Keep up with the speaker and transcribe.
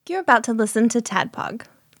You're about to listen to Tadpog.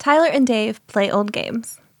 Tyler and Dave play old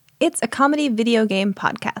games. It's a comedy video game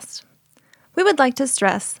podcast. We would like to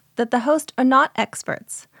stress that the hosts are not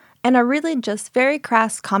experts and are really just very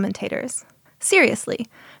crass commentators. Seriously,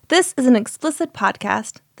 this is an explicit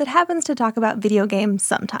podcast that happens to talk about video games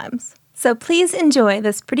sometimes. So please enjoy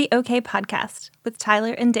this pretty okay podcast with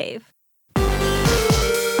Tyler and Dave.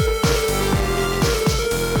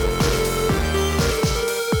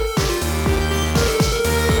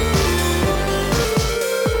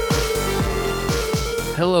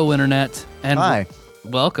 Hello, Internet. And Hi.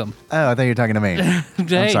 Welcome. Oh, I thought you were talking to me. Hey,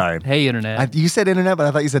 I'm sorry. Hey, Internet. You said internet, but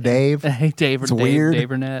I thought you said Dave. Hey, Dave. It's weird.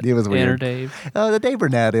 Davernet. It was weird. Inner Dave. Oh, the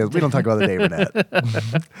Davernet is. We don't talk about the Davernet.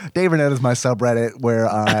 Davernet is my subreddit where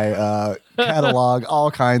I catalog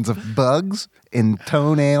all kinds of bugs in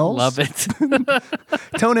toenails. Love it.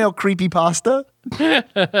 Toenail creepypasta.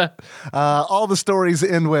 All the stories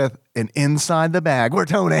end with an inside the bag were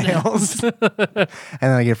toenails. And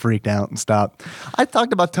then I get freaked out and stop. I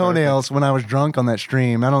talked about toenails when I was drunk on that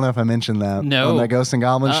stream. I don't know if I mentioned that. No. On that Ghost and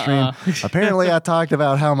Goblin stream. Apparently I talked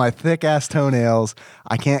about how my thick ass toenails,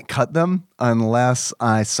 I can't cut them unless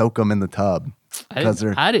I soak them in the tub. I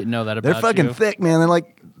didn't know that about They're fucking you. thick, man. They're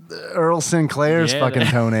like Earl Sinclair's fucking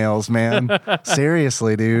toenails, man.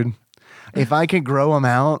 Seriously, dude. If I could grow them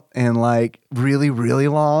out and like really, really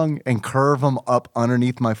long and curve them up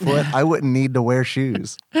underneath my foot, I wouldn't need to wear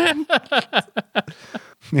shoes. Yeah.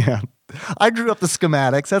 I drew up the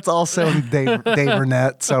schematics. That's also Dave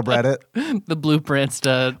Burnett subreddit. The blueprints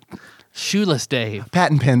to Shoeless Dave.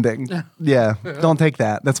 Patent pending. Yeah. Don't take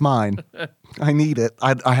that. That's mine. I need it.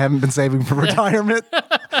 I haven't been saving for retirement.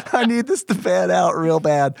 I need this to pan out real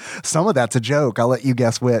bad. Some of that's a joke. I'll let you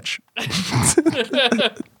guess which.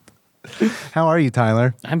 How are you,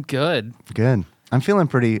 Tyler? I'm good. Good. I'm feeling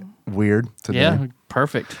pretty weird today. Yeah,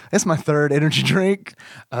 perfect. It's my third energy drink.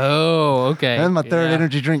 Oh, okay. That's my third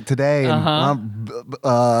energy drink today. And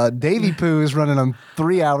Davy Poo is running on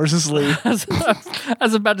 3 hours of sleep. I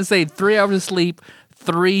was about to say 3 hours of sleep,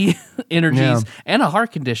 3 energies, and a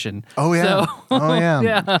heart condition. Oh, yeah. So, oh, yeah.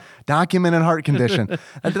 yeah. Documented heart condition.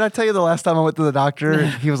 Did I tell you the last time I went to the doctor,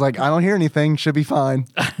 he was like, I don't hear anything. Should be fine.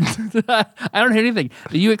 I don't hear anything.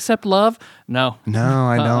 Do you accept love? No. No,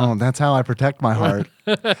 I don't. That's how I protect my heart.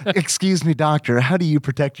 Excuse me, doctor. How do you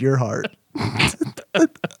protect your heart?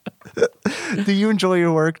 Do you enjoy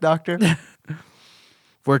your work, doctor?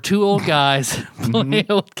 We're two old guys playing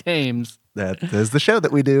old games. That is the show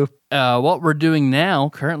that we do. What we're doing now,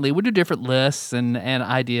 currently, we do different lists and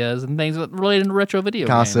ideas and things related to retro video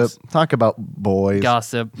Gossip. games. Talk about boys.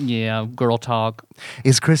 Gossip, yeah, girl talk.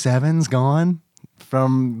 Is Chris Evans gone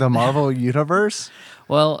from the Marvel universe?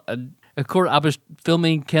 Well, of course, I was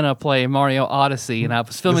filming Kenna play Mario Odyssey, and I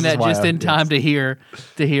was filming that just in time to hear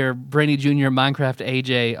Brainy Jr. and Minecraft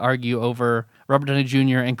AJ argue over Robert Downey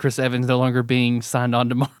Jr. and Chris Evans no longer being signed on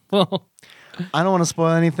to Marvel. I don't want to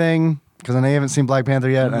spoil anything because I know you haven't seen Black Panther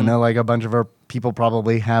yet. I know like a bunch of our people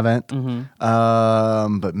probably haven't.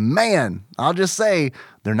 But man, I'll just say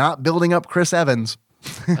they're not building up Chris Evans.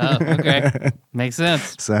 Oh, okay. Makes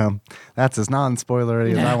sense. So that's as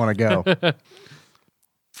non-spoilery as I want to go.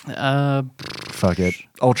 Fuck it.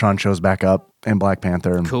 Ultron shows back up in Black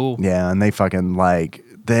Panther. Cool. Yeah, and they fucking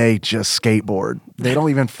they just skateboard. They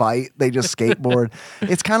don't even fight. They just skateboard.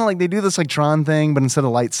 It's kind of like they do this like Tron thing, but instead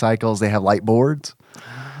of light cycles, they have light boards.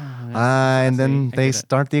 And then they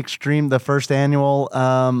start the first annual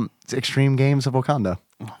Extreme Games of Wakanda.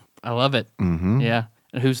 I love it. Mm-hmm. Yeah.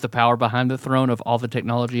 And who's the power behind the throne of all the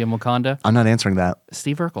technology in Wakanda? I'm not answering that.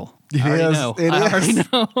 Steve Urkel. It I already is. know. It I is. already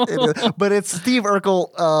know. It is. But it's Steve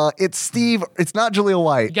Urkel. It's not Julia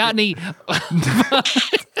White. Got any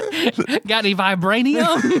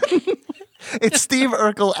vibranium? It's Steve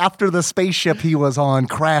Urkel after the spaceship he was on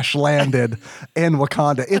crash landed in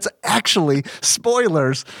Wakanda. It's actually,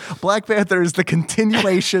 spoilers, Black Panther is the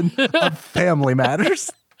continuation of Family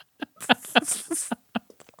Matters.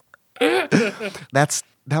 That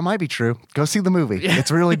might be true. Go see the movie. It's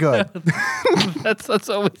really good. That's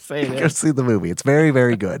what we say. Go see the movie. It's very,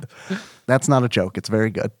 very good. That's not a joke. It's very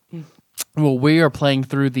good. Well, we are playing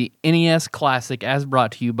through the NES Classic as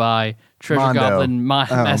brought to you by Treasure Mondo. Goblin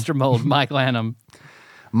Master Mold Mike Lanham.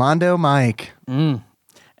 Mondo Mike.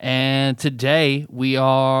 And today we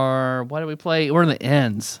are, what do we play? We're in the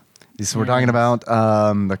ends. So we're talking about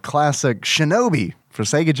the classic Shinobi for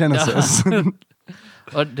Sega Genesis.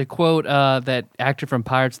 To quote that actor from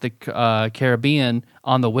Pirates of the Caribbean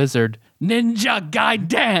on The Wizard, Ninja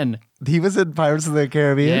Gaiden. He was in Pirates of the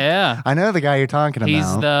Caribbean? Yeah. I know the guy you're talking about.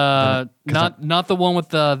 He's the not the one with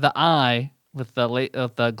the eye, with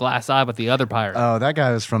the glass eye, but the other pirate. Oh, that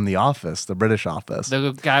guy was from The Office, the British Office.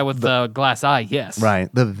 The guy with the glass eye, yes.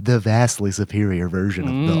 Right. The vastly superior version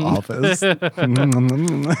of The Office.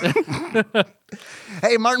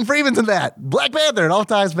 Hey, Martin Freeman's in that. Black Panther. It all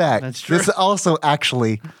ties back. That's true. This is also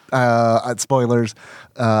actually, spoilers,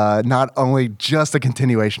 not only just a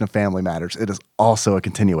continuation of Family Matters, it is also a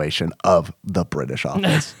continuation of The British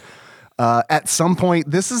Office. At some point,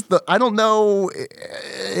 I don't know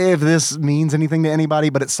if this means anything to anybody,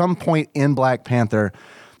 but at some point in Black Panther,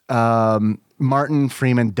 Martin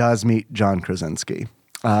Freeman does meet John Krasinski.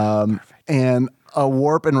 And a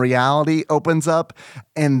warp in reality opens up,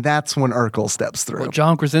 and that's when Urkel steps through. Well,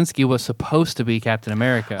 John Krasinski was supposed to be Captain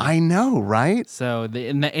America. I know, right? So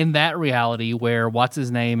in that reality where what's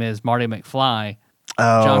his name is Marty McFly,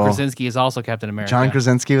 John Krasinski is also Captain America. John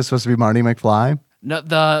Krasinski was supposed to be Marty McFly? No,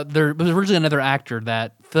 there was originally another actor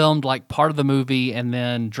that filmed like part of the movie and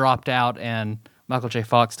then dropped out, and Michael J.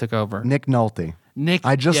 Fox took over. Nick Nolte. Nick,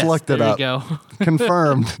 I just looked it up. There you go.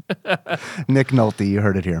 Confirmed. Nick Nolte, you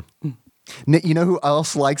heard it here. Nick, you know who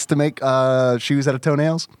else likes to make shoes out of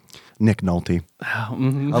toenails? Nick Nolte.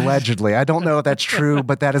 Allegedly. I don't know if that's true,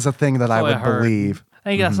 but that is a thing that I would believe.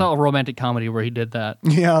 I think I saw a romantic comedy where he did that.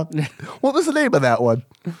 Yeah. What was the name of that one?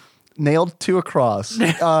 Nailed to a Cross.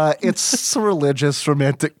 It's a religious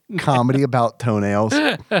romantic comedy about toenails.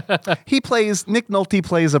 Nick Nolte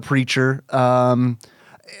plays a preacher, and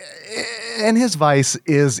his vice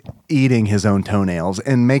is eating his own toenails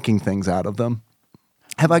and making things out of them.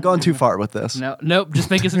 Have I gone too far with this? Nope, just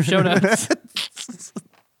making some show notes.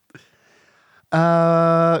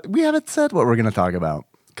 We haven't said what we're going to talk about.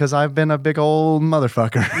 Because I've been a big old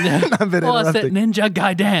motherfucker. I've been I said Ninja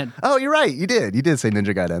Gaiden. Oh, you're right. You did say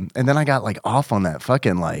Ninja Gaiden. And then I got like off on that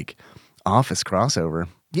fucking like Office crossover.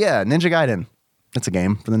 Yeah, Ninja Gaiden. It's a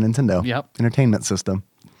game for the Nintendo Entertainment System.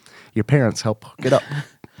 Your parents help hook it up.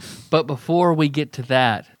 But before we get to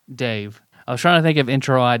that, Dave, I was trying to think of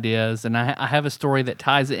intro ideas, and I have a story that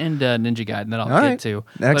ties into Ninja Gaiden that I'll get to.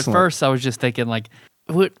 Excellent. But first, I was just thinking like,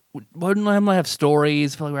 wouldn't I have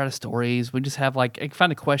stories? I feel like we're out of stories. We just have like,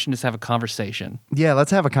 find a question, just have a conversation. Yeah,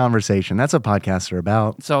 let's have a conversation. That's what podcasts are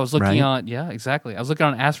about. So I was looking on, exactly. I was looking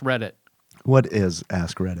on Ask Reddit. What is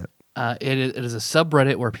Ask Reddit? It is a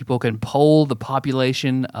subreddit where people can poll the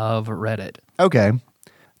population of Reddit. Okay.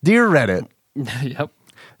 Dear Reddit. Yep.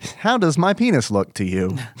 How does my penis look to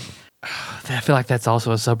you? I feel like that's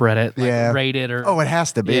also a subreddit. Like rated or... Oh, it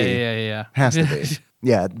has to be. Yeah. Has to be.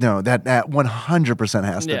 Yeah, no, that 100%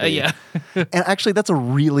 has to be. Yeah. And actually, that's a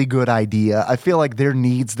really good idea. I feel like there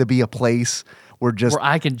needs to be a place where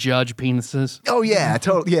I can judge penises. Oh, yeah,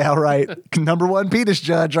 totally. Yeah, right. Number one penis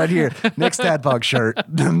judge right here. Next Tadpog shirt.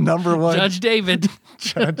 Number one. Judge David.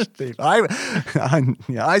 Judge David.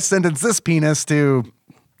 I sentence this penis to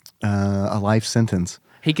a life sentence.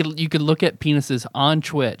 You could look at penises on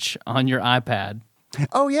Twitch on your iPad.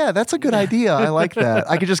 Oh, yeah, that's a good idea. I like that.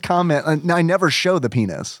 I could just comment. I never show the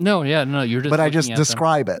penis. No, you're just. But I just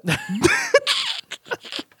describe it.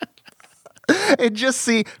 And just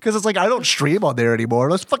see, because it's like I don't stream on there anymore.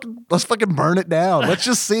 Let's fucking burn it down. Let's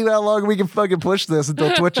just see how long we can fucking push this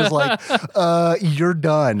until Twitch is like, you're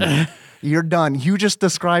done. You're done. You just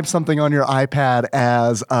described something on your iPad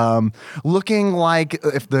as looking like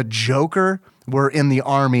if the Joker were in the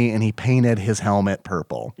army and he painted his helmet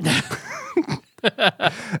purple.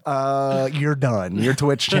 You're done. Your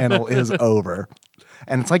Twitch channel is over.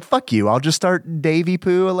 And it's like, fuck you. I'll just start Davy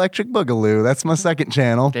Poo Electric Boogaloo. That's my second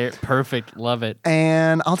channel. Perfect. Love it.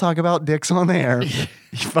 And I'll talk about dicks on there. You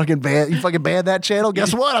fucking banned that channel?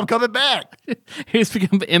 Guess what? I'm coming back. He's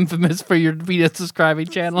become infamous for your penis describing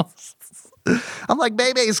channels. I'm like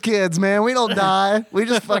Bebe's kids, man. We don't die. We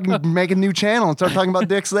just fucking make a new channel and start talking about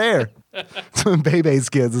dicks there. That's what Bebe's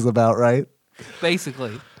kids is about, right?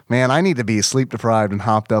 Basically. Man, I need to be sleep deprived and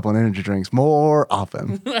hopped up on energy drinks more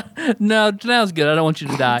often. No, now's good. I don't want you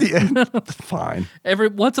to die. Yeah, fine.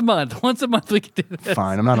 Once a month we can do this.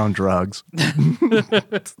 Fine. I'm not on drugs.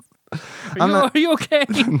 Are you okay?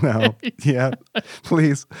 No. Yeah.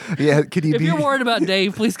 Please. Yeah. Could you If you're worried about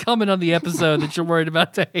Dave, please comment on the episode that you're worried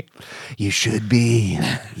about Dave. You should be.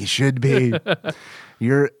 You should be.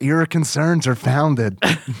 Your concerns are founded.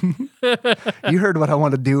 You heard what I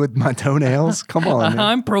want to do with my toenails? Come on. Man.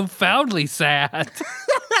 I'm profoundly sad.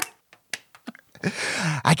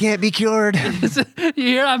 I can't be cured. You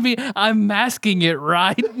hear? I'm masking it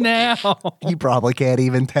right now. You probably can't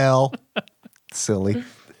even tell. Silly.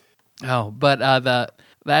 Oh, but the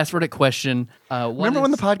Ask Reddit question. Remember when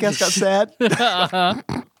the podcast got sad?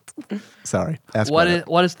 Sorry. Ask What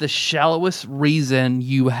is the shallowest reason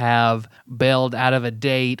you have bailed out of a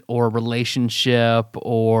date or relationship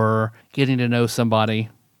or getting to know somebody?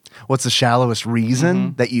 What's the shallowest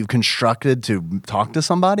reason that you've constructed to talk to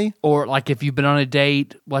somebody? Or like if you've been on a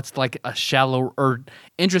date, what's like a shallow or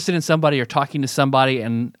interested in somebody or talking to somebody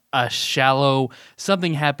and a shallow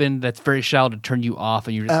something happened that's very shallow to turn you off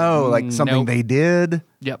and you're just like something nope. they did?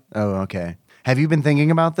 Yep. Oh, okay. Have you been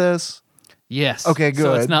thinking about this? Yes. Okay, good.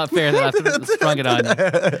 So it's not fair that I've sprung it on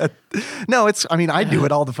you. No, I do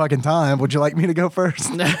it all the fucking time. Would you like me to go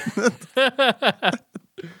first?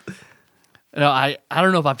 No, I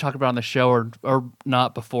don't know if I've talked about it on the show or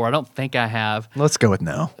not before. I don't think I have. Let's go with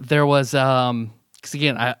no. There was, because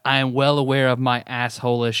again, I am well aware of my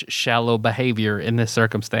asshole-ish, shallow behavior in this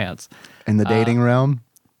circumstance. In the dating realm?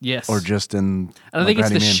 Yes. Or just in... I don't think it's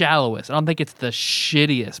the shallowest. I don't think it's the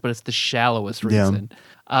shittiest, but it's the shallowest reason.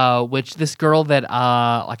 Which this girl that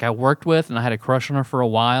I worked with and I had a crush on her for a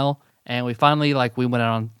while, and we finally we went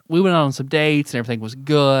out on some dates and everything was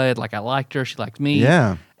good. Like I liked her, she liked me.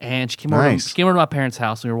 Yeah. And she came over to my parents'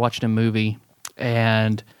 house and we were watching a movie.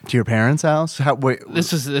 And to your parents' house?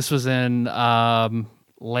 This was in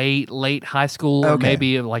late high school or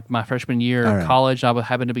maybe like my freshman year of college. I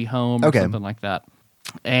happened to be home or something like that.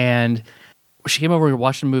 And she came over, we were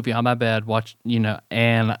watching a movie on my bed,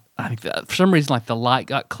 and I think that for some reason the light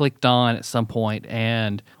got clicked on at some point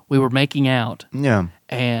and we were making out. Yeah.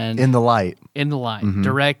 And in the light. Mm-hmm.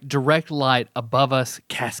 Direct light above us,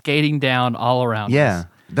 cascading down all around us. Yeah.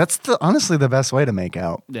 That's honestly the best way to make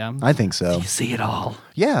out. Yeah. I think so. You see it all.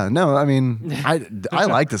 Yeah. No, I mean, I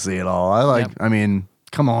like to see it all. I mean,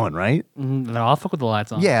 come on, right? No, I'll fuck with the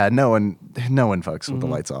lights on. Yeah, no one fucks with the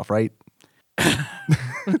lights off, right?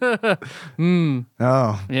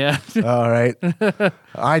 Oh. Yeah. All right.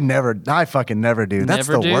 I fucking never do. That's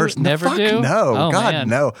Never the do? worst. Never fuck do? No. Oh, God, man.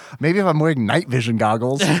 no. Maybe if I'm wearing night vision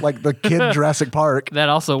goggles, like the kid Jurassic Park. That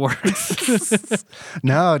also works.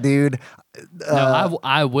 No, dude. No,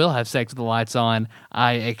 I will have sex with the lights on.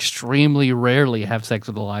 I extremely rarely have sex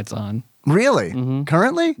with the lights on. Really?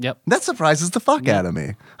 Currently? Yep. That surprises the fuck out of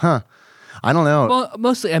me. Huh. I don't know. Well,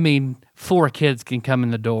 mostly, I mean, 4 kids can come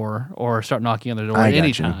in the door or start knocking on the door at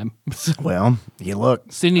any time. Well, you look.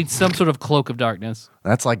 So you need some sort of cloak of darkness.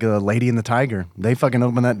 That's like a Lady and the Tiger. They fucking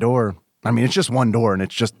open that door. I mean, it's just one door and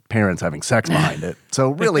it's just parents having sex behind it.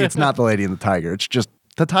 So really, it's not the Lady and the Tiger. It's just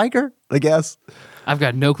the tiger, I guess. I've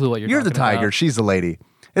got no clue what you're the talking tiger. about. She's the lady.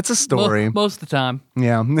 It's a story. Most of the time.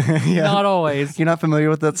 Yeah. Yeah. Not always. You're not familiar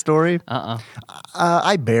with that story?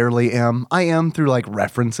 I barely am. I am through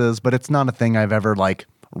references, but it's not a thing I've ever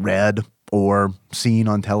read or seen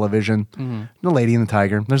on television. The Lady and the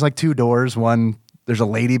Tiger. There's 2 doors. One, there's a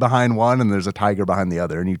lady behind one and there's a tiger behind the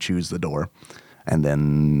other, and you choose the door. And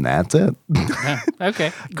then that's it.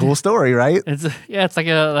 Okay. Cool story, right? It's like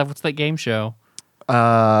what's that game show?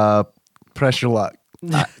 Press your luck.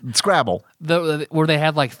 Scrabble. Where they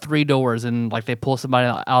have 3 doors and they pull somebody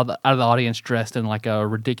out of the audience dressed in a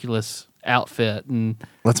ridiculous outfit, and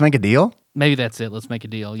Let's make a deal? maybe that's it. Let's make a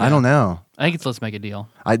deal. Yeah. I don't know. I think it's let's make a deal.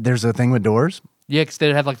 There's a thing with doors? Yeah, because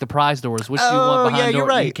they have the prize doors, which you want behind yeah, door. you're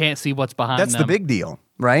right. You can't see what's behind That's them. the big deal,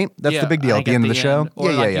 right? That's the big deal I at think the end of the show.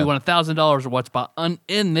 Or yeah. you want $1,000 or what's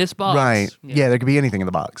in this box. Right. Yeah, there could be anything in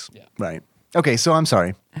the box. Yeah. Right. Okay, so I'm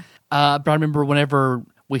sorry. But I remember whenever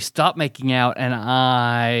we stopped making out and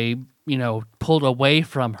I, pulled away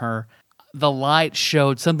from her, the light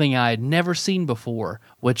showed something I had never seen before,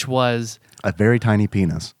 which was A very tiny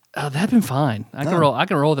penis. that'd been fine. I can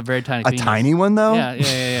roll with a very tiny penis. A tiny one, though?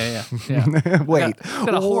 Yeah. Wait.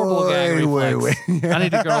 Got a horrible gag reflex. Wait. I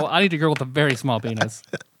need a girl with a very small penis.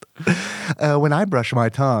 When I brush my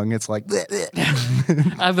tongue, it's like...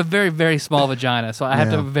 I have a very, very small vagina, so I have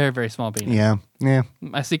to have a very, very small penis. Yeah.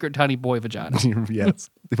 My secret tiny boy vagina. Yes.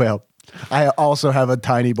 Well, I also have a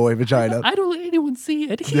tiny boy vagina. I don't let anyone see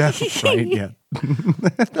it. Yeah, right, yeah.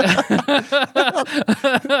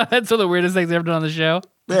 That's one of the weirdest things I've ever done on the show.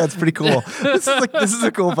 Yeah, it's pretty cool. This is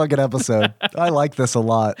a cool fucking episode. I like this a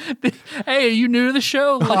lot. Hey, are you new to the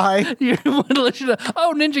show? Hi. You want to listen to,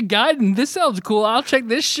 Ninja Gaiden, this sounds cool. I'll check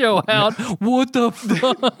this show out. What the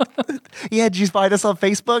fuck? Yeah, did you find us on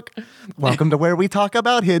Facebook? Welcome to where we talk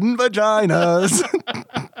about hidden vaginas.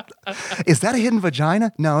 Is that a hidden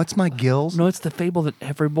vagina? No, it's my gills. No, it's the fable that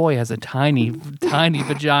every boy has a tiny, tiny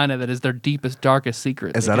vagina that is their deepest, darkest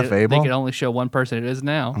secret. Is that a fable? They can only show one person. It is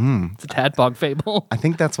now. It's a Tadpog fable. I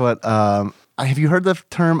think that's what have you heard the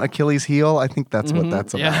term Achilles heel? I think that's what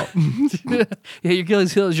that's about. Yeah, your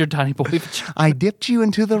Achilles heel is your tiny boy. I dipped you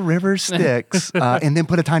into the river Styx and then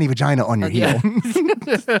put a tiny vagina on your heel.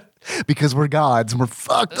 Because we're gods and we're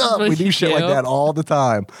fucked up. We do shit like that all the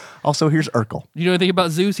time. Also, here's Urkel. You know anything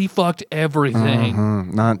about Zeus? He fucked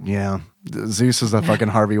everything. Zeus is the fucking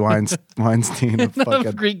Harvey Weinstein of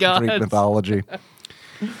fucking Greek gods. Greek mythology.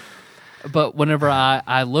 But whenever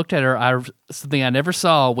I looked at her, something I never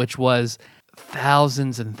saw, which was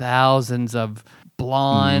thousands and thousands of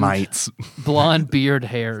blonde beard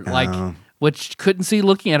hair, which couldn't see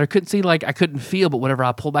looking at her, I couldn't feel, but whenever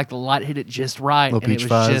I pulled back the light, hit it just right, and it was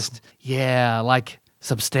fuzz. just like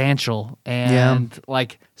substantial and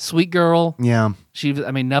like sweet girl. Yeah, she was.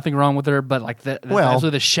 I mean, nothing wrong with her, but like that's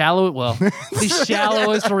the shallowest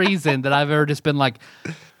reason that I've ever just been like,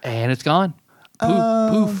 and it's gone,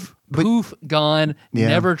 poof, gone,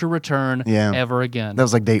 never to return ever again. That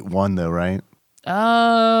was like date 1 though, right?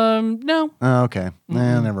 No. Oh, okay.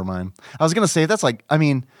 Never mind. I was going to say, that's like, I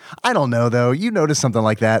mean, I don't know though. You notice something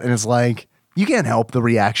like that and it's like, you can't help the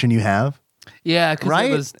reaction you have. Yeah, because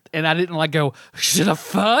it was, and I didn't like go, should I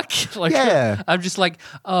fuck? Like, I'm just like,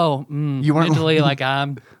 you weren't mentally like,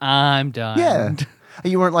 I'm done. Yeah.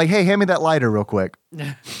 You weren't like, hey, hand me that lighter real quick.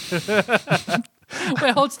 Well,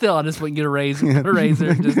 hold still. I just went and get a razor.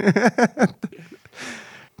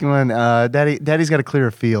 Come on, Daddy's got to clear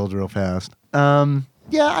a field real fast. I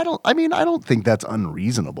don't think that's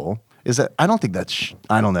unreasonable. I don't think that's,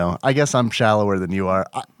 I don't know. I guess I'm shallower than you are.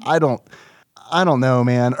 I don't know,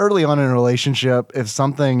 man. Early on in a relationship, if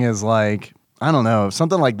something is like, I don't know, if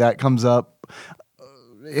something like that comes up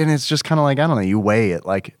and it's just kind of like, I don't know, you weigh it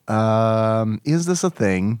like, is this a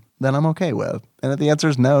thing that I'm okay with? And if the answer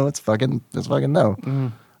is no, it's fucking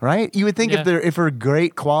no. Right? You would think if her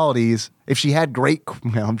great qualities, if she had great,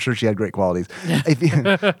 well, I'm sure she had great qualities. I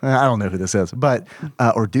don't know who this is, but,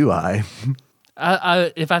 or do I?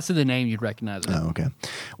 If I said the name, you'd recognize it. Oh, okay.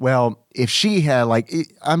 Well, if she had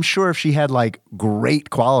I'm sure if she had like great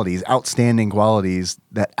qualities, outstanding qualities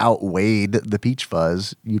that outweighed the peach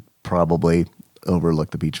fuzz, you'd probably overlook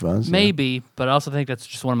the peach fuzz. Maybe, but I also think that's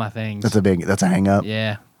just one of my things. That's a hang up.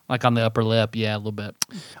 Yeah. Like on the upper lip. Yeah, a little bit.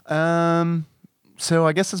 So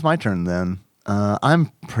I guess it's my turn then.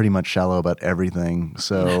 I'm pretty much shallow about everything.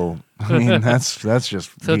 So I mean, that's just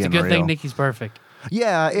so it's a good real. thing Nikki's perfect.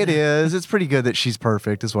 Yeah, it is. It's pretty good that she's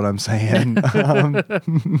perfect, is what I'm saying.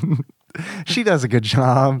 She does a good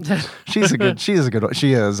job. She is a good. She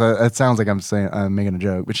is. It sounds like I'm making a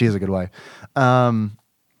joke, but she is a good wife.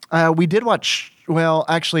 We did watch. Well,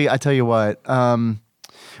 actually, I tell you what.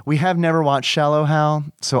 We have never watched Shallow Hal,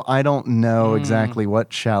 so I don't know exactly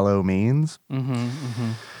what shallow means. It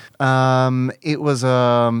was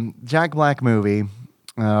a Jack Black movie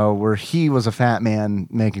where he was a fat man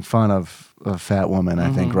making fun of a fat woman, I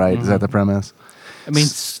think, right? Is that the premise? I mean,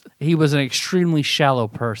 he was an extremely shallow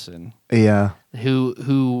person. Yeah.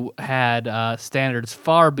 Who had standards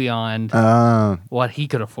far beyond what he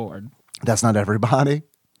could afford. That's not everybody.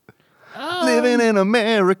 Living in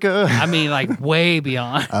America. I mean, like way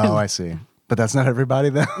beyond. Oh, I see. But that's not everybody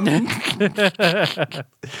then.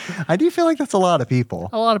 I do feel like that's a lot of people.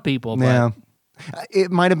 A lot of people. But... Yeah.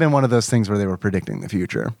 It might have been one of those things where they were predicting the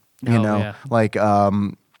future. You know, like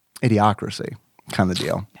Idiocracy kind of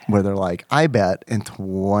deal. Where they're like, I bet in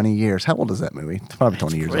 20 years. How old is that movie? It's probably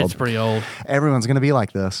 20 years old. It's pretty old. Everyone's going to be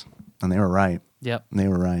like this. And they were right. Yep. They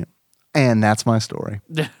were right. And that's my story.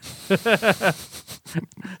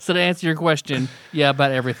 So to answer your question,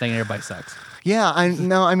 about everything, everybody sucks. Yeah,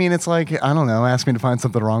 I mean, it's like, I don't know, ask me to find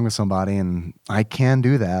something wrong with somebody, and I can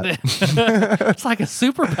do that. It's like a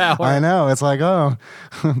superpower. I know. It's like, oh,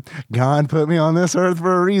 God put me on this earth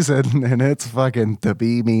for a reason, and it's fucking to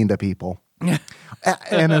be mean to people. And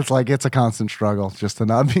it's like, it's a constant struggle just to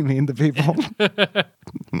not be mean to people.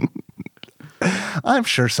 I'm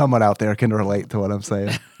sure someone out there can relate to what I'm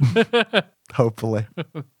saying. Hopefully.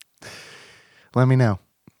 Let me know.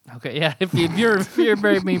 Okay, yeah. If you're a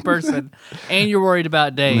very mean person and you're worried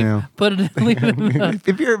about Dave, put it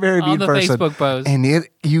if you're a very mean person Facebook post, and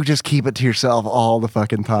you just keep it to yourself all the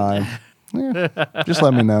fucking time, just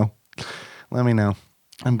let me know. Let me know.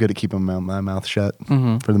 I'm good at keeping my mouth shut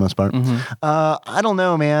for the most part. I don't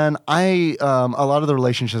know, man. A lot of the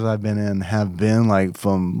relationships I've been in have been like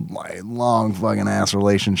from like long fucking ass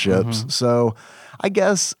relationships. So I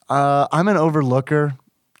guess I'm an overlooker.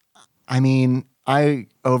 I mean, I'm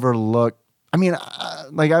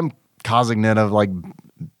cognizant of like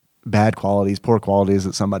bad qualities, poor qualities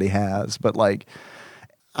that somebody has, but like,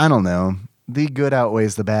 I don't know. The good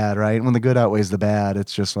outweighs the bad, right? When the good outweighs the bad,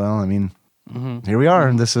 it's just, well, I mean, here we are.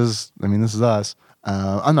 And this is us.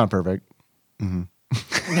 I'm not perfect.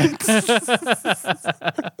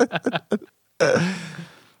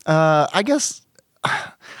 I guess,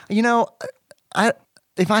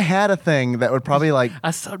 if I had a thing that would probably like,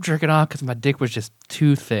 I stopped jerking off because my dick was just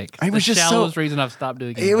too thick. It was the just shallowest reason I've stopped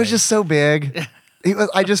doing it. It was just so big.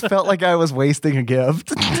 I just felt like I was wasting a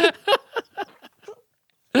gift.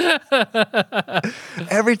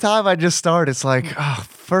 Every time I just start, it's like,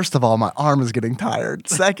 first of all, my arm is getting tired.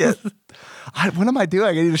 Second, what am I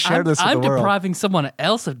doing? I need to share this with the world. I'm depriving someone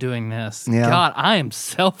else of doing this. Yeah. God, I am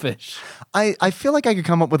selfish. I feel like I could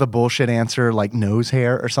come up with a bullshit answer like nose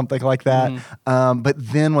hair or something like that. But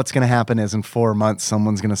then what's going to happen is in 4 months,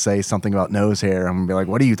 someone's going to say something about nose hair. I'm going to be like,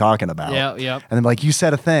 what are you talking about? Yeah. And then like, you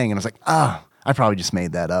said a thing. And I was like, I probably just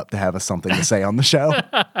made that up to have something to say on the show.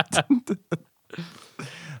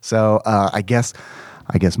 So I guess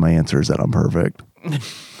my answer is that I'm perfect.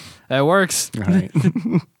 That works. All right.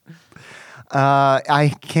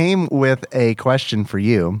 I came with a question for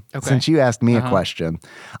you. Okay. Since you asked me a question.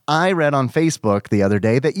 I read on Facebook the other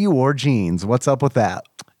day that you wore jeans. What's up with that?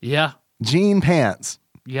 Yeah. Jean pants.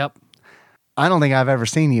 Yep. I don't think I've ever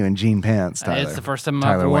seen you in jean pants, Tyler. It's the first time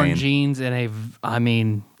I've worn jeans in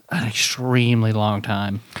an extremely long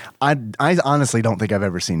time. I honestly don't think I've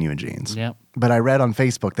ever seen you in jeans. Yep. But I read on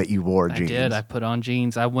Facebook that you wore jeans. I did. I put on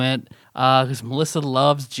jeans. I went because Melissa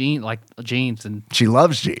loves jeans, and she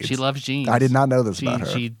loves jeans. She loves jeans. I did not know this about her.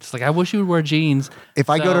 She's like, I wish you would wear jeans. If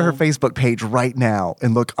I go to her Facebook page right now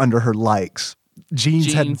and look under her likes,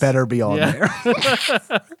 jeans had better be on there.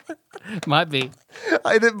 Might be.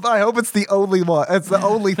 I hope it's the only one. It's the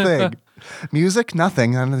only thing. Music,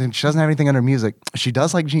 nothing. I don't think she doesn't have anything under music. She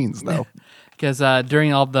does like jeans though. Because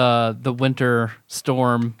during all the winter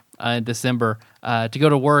storm in December, to go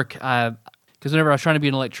to work, because whenever I was trying to be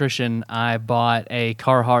an electrician, I bought a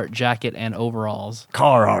Carhartt jacket and overalls.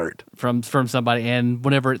 Carhartt. From somebody, and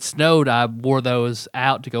whenever it snowed, I wore those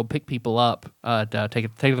out to go pick people up, to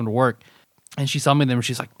take them to work. And she saw me in them, and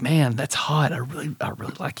she's like, "Man, that's hot. I really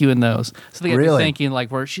like you in those." So they got me thinking,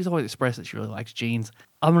 like, where she's always expressed that she really likes jeans.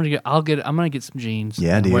 I'm gonna get some jeans.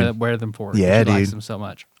 Yeah, and dude. Wear them for her. Yeah, she dude. likes them so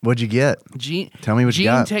much. What'd you get? Tell me what you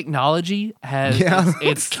got. Jean technology has. Yeah.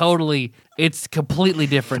 It's completely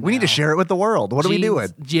different. We need to share it with the world. What are we doing?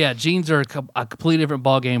 Yeah, jeans are a completely different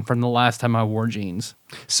ballgame from the last time I wore jeans.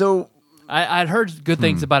 So I'd heard good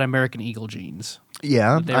things about American Eagle jeans.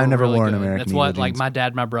 Yeah, I never wore an American That's Eagle what jeans. like my dad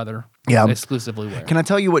and my brother exclusively wear. Can I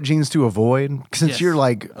tell you what jeans to avoid? Since you're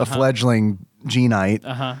like a fledgling jeanite,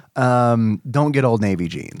 don't get Old Navy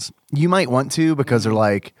jeans. You might want to because they're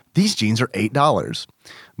like, these jeans are $8,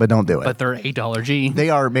 but don't do it. But they're $8 jeans.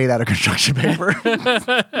 They are made out of construction paper.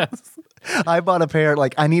 I bought a pair,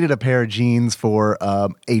 I needed a pair of jeans for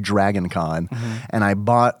a Dragon Con. And I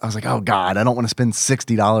was like, oh God, I don't want to spend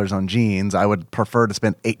 $60 on jeans. I would prefer to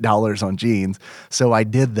spend $8 on jeans. So I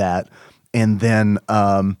did that. And then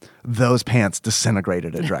those pants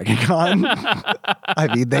disintegrated at Dragon Con. I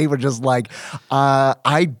mean, they were just like,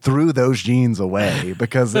 I threw those jeans away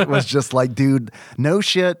because it was just like, dude, no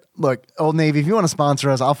shit. Look, Old Navy, if you want to sponsor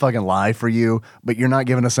us, I'll fucking lie for you, but you're not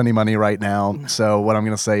giving us any money right now. So what I'm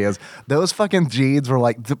going to say is those fucking jeans were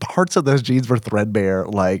like, the parts of those jeans were threadbare,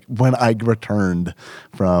 like when I returned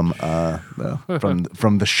from the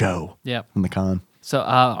show, from the con. So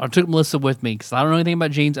I took Melissa with me because I don't know anything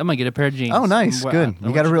about jeans. I'm going to get a pair of jeans. Oh, nice. Good.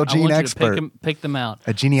 You got a real jean expert. Pick them out.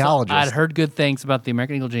 A genealogist. So I'd heard good things about the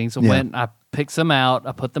American Eagle jeans. So when I picked some out,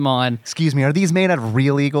 I put them on. Excuse me, are these made out of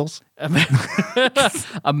real eagles?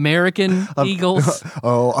 American eagles.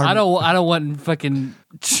 I don't want fucking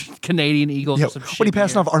Canadian eagles or some shit. What are you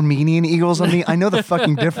passing off Armenian eagles on me? I know the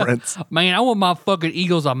fucking difference. Man, I want my fucking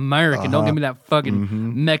eagles American. Don't give me that fucking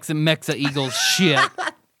Mexa eagles shit.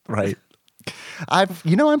 Right.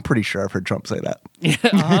 I'm pretty sure I've heard Trump say that.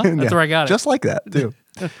 That's where I got it. Just like that, too.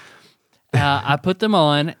 I put them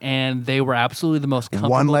on, and they were absolutely the most comfortable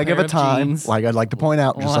one leg pair at a time, jeans. like I'd like to point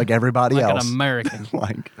out, just like everybody like else. An American.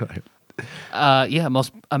 Most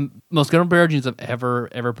comfortable pair of jeans I've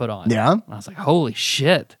ever put on. Yeah. And I was like, holy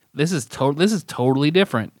shit, this is totally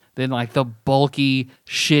different than like the bulky,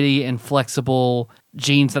 shitty, and flexible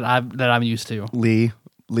jeans that I'm used to. Lee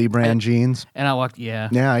brand jeans. And I walked, Yeah,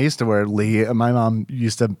 I used to wear Lee. My mom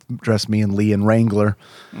used to dress me in Lee and Wrangler.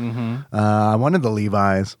 I wanted the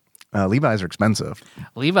Levi's. Levi's are expensive.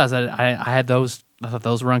 Levi's, I had those. I thought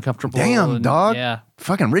those were uncomfortable. Damn, dog. Yeah.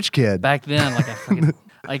 Fucking rich kid. Back then, like I fucking,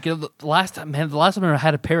 the last time I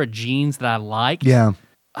had a pair of jeans that I liked. Yeah.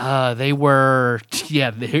 They were,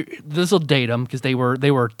 this will date them because they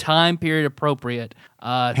were time period appropriate.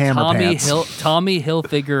 Hammer pants. Tommy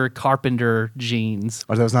Hilfiger carpenter jeans.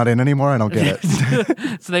 Are those not in anymore? I don't get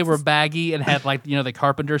it. So they were baggy and had like, the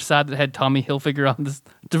carpenter side that had Tommy Hilfiger on this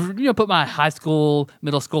to, put my high school,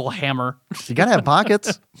 middle school hammer. You gotta have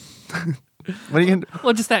pockets. What are you gonna do?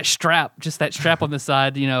 Well, just that strap on the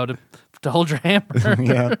side, to hold your hammer.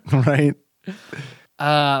 Yeah, right.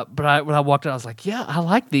 But when I walked out, I was like, yeah, I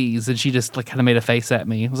like these. And she just like kind of made a face at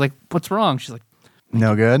me. I was like, what's wrong? She's like,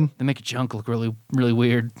 no good. they make your junk look really, really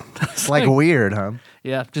weird. It's like weird, huh?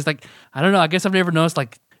 Yeah, just like, I don't know. I guess I've never noticed,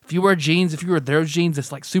 like, if you wear those jeans,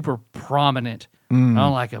 it's like super prominent. I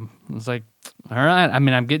don't like them. It's like, all right. I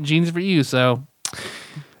mean, I'm getting jeans for you, so.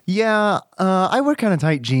 Yeah, I wear kind of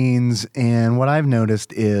tight jeans, and what I've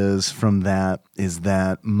noticed is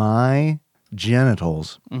that my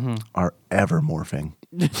genitals are ever morphing.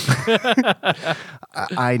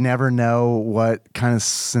 I never know what kind of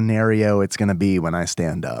scenario it's going to be when I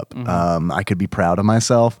stand up. I could be proud of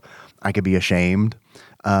myself. I could be ashamed.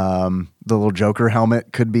 The little Joker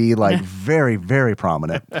helmet could be like very, very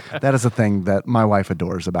prominent. That is a thing that my wife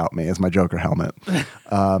adores about me, is my Joker helmet.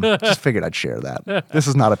 Just figured I'd share that. This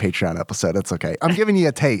is not a Patreon episode. It's okay. I'm giving you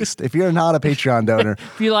a taste. If you're not a Patreon donor,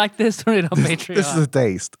 if you like this, donate on Patreon. This is a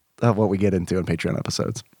taste of what we get into in Patreon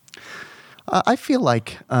episodes. I feel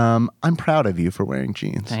like I'm proud of you for wearing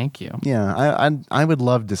jeans. Thank you. Yeah, I would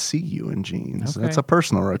love to see you in jeans. Okay. That's a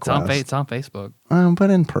personal request. It's on Facebook. But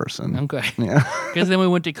in person. Okay. Yeah. Because then we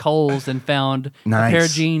went to Kohl's and found a pair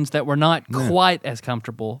of jeans that were not quite as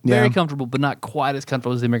comfortable. Very comfortable, but not quite as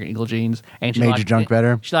comfortable as the American Eagle jeans. And she made your junk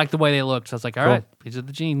better? She liked the way they looked. So I was like, all right, these are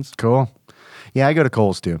the jeans. Cool. Yeah, I go to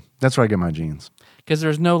Kohl's too. That's where I get my jeans. Because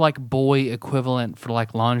there's no like boy equivalent for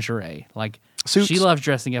like lingerie. Like suits. She loves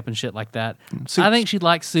dressing up and shit like that. Suits. I think she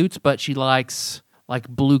likes suits, but she likes like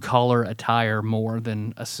blue collar attire more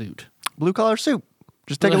than a suit. Blue collar suit.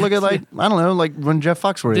 Just take a look at like, I don't know, like when Jeff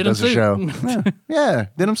Foxworthy does a show. Yeah,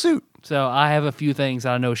 denim suit. So I have a few things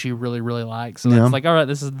that I know she really, really likes. So it's like, all right,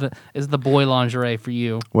 this is the boy lingerie for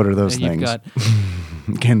you. What are those things? You've got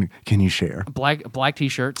can you share? Black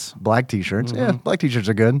t-shirts. Black t-shirts. Yeah, black t-shirts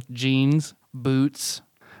are good. Jeans, boots.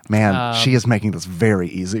 Man, she is making this very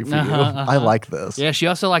easy for you. I like this. Yeah, she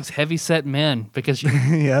also likes heavy-set men because she.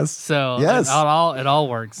 Yes. So yes. It all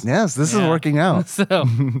works. Yes, this is working out. So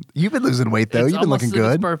you've been losing weight though. You've been looking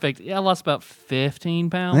good. It's perfect. Yeah, I lost about 15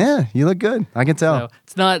 pounds. Yeah, you look good. I can tell. So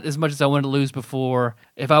it's not as much as I wanted to lose before.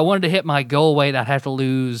 If I wanted to hit my goal weight, I'd have to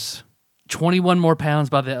lose 21 more pounds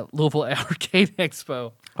by the Louisville Arcade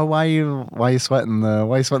Expo. Oh, why are you sweating the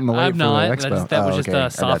weight for the expo? That was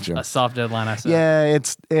just a soft deadline I set. Yeah,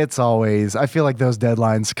 it's always. I feel like those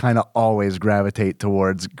deadlines kind of always gravitate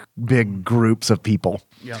towards big groups of people.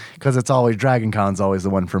 Yeah, because it's always Dragon Con's always the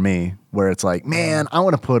one for me where it's like, man, I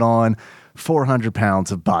want to put on 400 pounds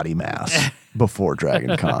of body mass before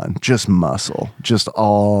Dragon Con, just muscle, just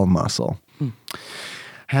all muscle.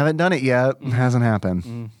 Haven't done it yet. Hasn't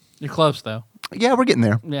happened. You're close though. Yeah, we're getting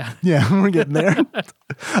there. Yeah, we're getting there.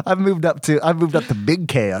 I've moved up to big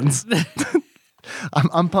cans.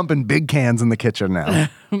 I'm pumping big cans in the kitchen now.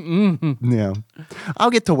 Yeah,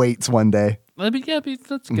 I'll get to weights one day.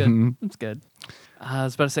 That's good. That's good. I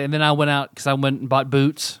was about to say, and then I went out because I went and bought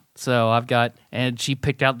boots. So and she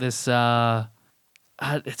picked out this. It's not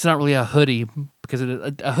really a hoodie because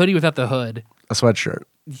a hoodie without the hood. A sweatshirt.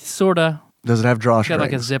 Sorta. Does it have drawstrings? Got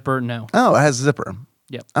like a zipper? No. Oh, it has a zipper.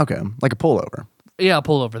 Yep. Okay, like a pullover. Yeah, a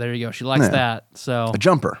pullover. There you go. She likes that. So a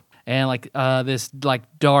jumper. And like this like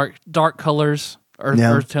dark colors,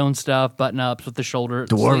 earth tone stuff, button ups with the shoulder.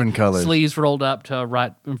 Dwarven colors. Sleeves rolled up to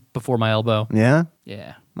right before my elbow. Yeah?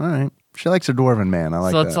 Yeah. All right. She likes her dwarven man. I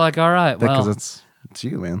like that. So it's like, all right, well. Because it's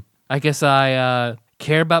you, man. I guess I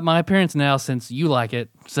care about my appearance now since you like it.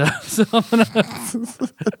 So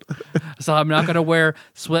I'm not gonna wear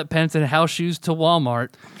sweatpants and house shoes to Walmart.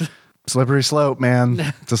 Slippery slope, man.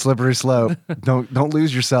 It's a slippery slope. Don't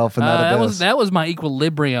lose yourself in that abyss. That was my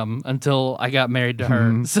equilibrium until I got married to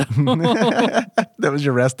her. So that was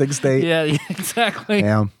your resting state. Yeah, exactly.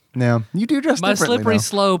 Yeah. You do dress my differently. My slippery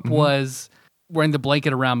slope was wearing the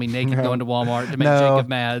blanket around me naked going to Walmart to make Jacob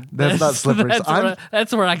mad. That's not slippery.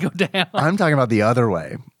 That's where I go down. I'm talking about the other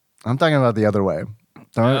way.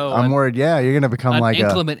 I'm worried. Yeah, you're gonna become like an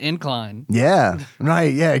inclement incline. Yeah,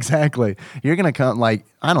 right. Yeah, exactly. You're gonna come like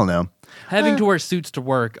I don't know. Having to wear suits to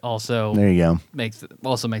work also there you go makes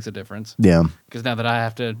a difference. Yeah, because now that I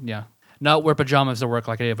have to not wear pajamas to work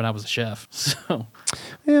like I did when I was a chef. So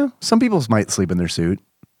yeah, some people might sleep in their suit.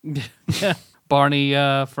 Yeah, Barney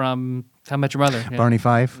from How I Met Your Mother. Yeah. Barney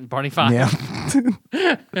Fife. Yeah.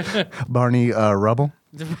 Barney Rubble.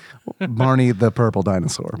 Barney the purple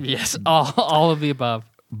dinosaur. Yes, all of the above.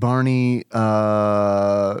 Barney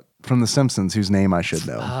from The Simpsons, whose name I should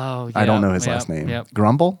know. Oh, yeah. I don't know his last name. Yep.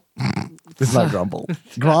 Grumble? It's not Grumble.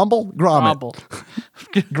 Grumble? Gromit. Grumble.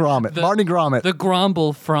 Gromit. Barney Gromit. The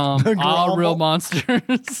Grumble from All Real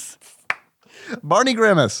Monsters. Barney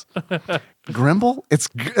Grimace. Grimble? It's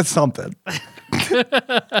something.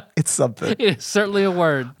 It's something. It is certainly a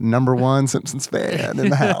word. Number one Simpsons fan in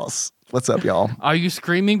the house. What's up, y'all? Are you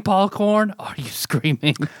screaming, Paul Korn? Are you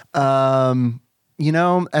screaming?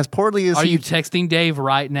 As poorly as Are you texting Dave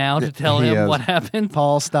right now to tell He him is. what happened?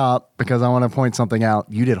 Paul, stop, because I want to point something out.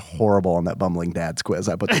 You did horrible on that Bumbling Dads quiz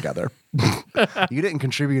I put together. You didn't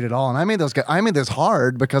contribute at all, and I made this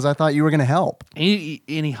hard because I thought you were going to help.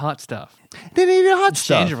 Any hot stuff? Didn't eat hot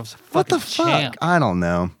stuff. Chandra was a What the fucking fuck? champ. I don't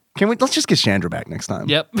know. Let's just get Chandra back next time.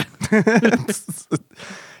 Yep.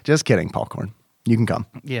 Just kidding, Paul Korn. You can come.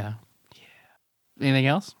 Yeah. Anything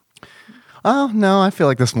else? Oh, no, I feel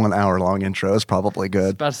like this 1 hour long intro is probably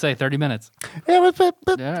good. About to say 30 minutes. Yeah,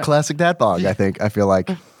 but Yeah. classic dad bog, I think. I feel like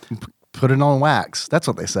put it on wax. That's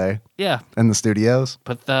what they say Yeah. in the studios.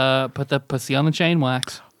 Put the pussy on the chain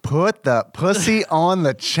wax. Put the pussy on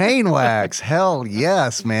the chain wax. Hell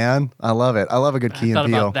yes, man. I love it. I love a good Key and Thought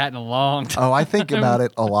Peele. about that in a long time. Oh, I think about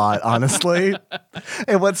it a lot, honestly.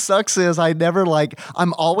 And what sucks is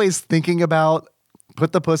I'm always thinking about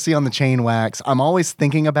put the pussy on the chain wax. I'm always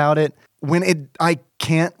thinking about it when I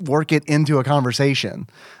can't work it into a conversation.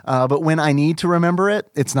 But when I need to remember it,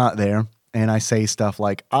 it's not there. And I say stuff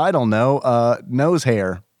like, I don't know, nose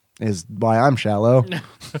hair is why I'm shallow.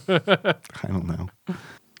 I don't know.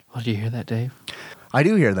 Well, do you hear that, Dave? I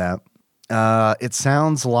do hear that. It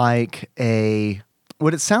sounds like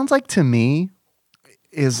what it sounds like to me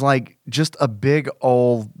is like just a big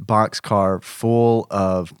old boxcar full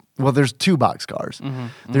of, well, there's two boxcars.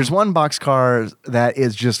 There's one boxcar that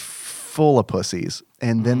is just full of pussies.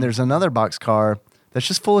 And then there's another boxcar that's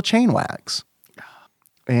just full of chain wax.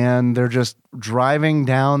 And they're just driving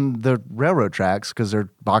down the railroad tracks because they're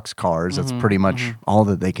box cars. That's pretty much all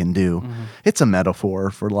that they can do. It's a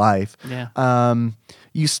metaphor for life. Yeah.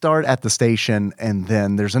 You start at the station, and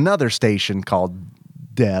then there's another station called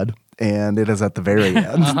Dead, and it is at the very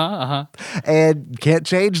end. And can't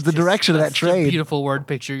change the direction of that That's a train. beautiful word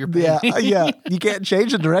picture you're Yeah, painting. yeah. You can't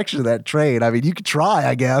change the direction of that train. I mean, you could try,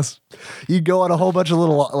 I guess. You go on a whole bunch of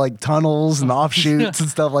little like tunnels and offshoots and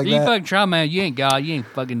stuff like You that. fucking try, man. You ain't God. You ain't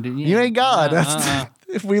fucking. You ain't God.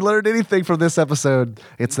 If we learned anything from this episode,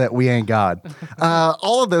 it's that we ain't God.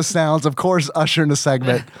 All of those sounds, of course, usher in a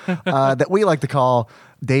segment that we like to call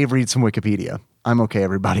Dave Reads from Wikipedia. I'm okay,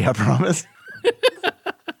 everybody. I promise.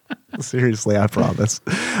 Seriously, I promise.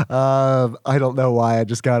 I don't know why I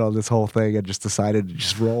just got on this whole thing and just decided to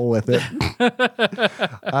just roll with it.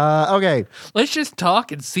 Okay. Let's just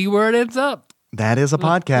talk and see where it ends up. That is a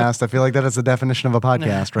podcast. I feel like that is the definition of a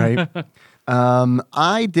podcast, right?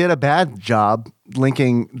 I did a bad job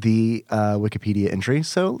linking the Wikipedia entry,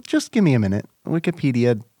 so just give me a minute.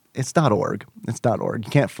 Wikipedia, it's .org. It's .org.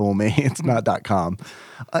 You can't fool me. It's not .com.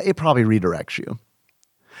 It probably redirects you.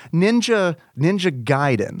 Ninja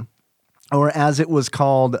Gaiden, or as it was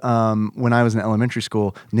called when I was in elementary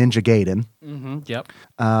school, Ninja Gaiden. Yep.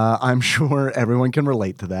 I'm sure everyone can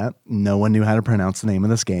relate to that. No one knew how to pronounce the name of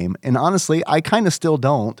this game. And honestly, I kind of still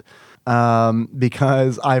don't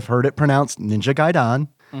because I've heard it pronounced Ninja Gaiden,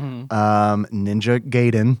 Ninja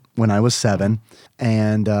Gaiden when I was 7,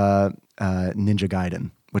 and Ninja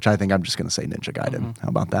Gaiden, which I think I'm just going to say Ninja Gaiden. How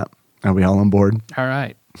about that? Are we all on board? All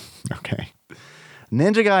right. Okay.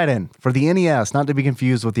 Ninja Gaiden for the NES, not to be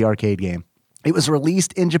confused with the arcade game. It was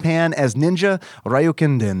released in Japan as Ninja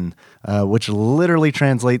Ryukenden, which literally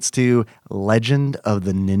translates to Legend of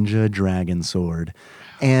the Ninja Dragon Sword.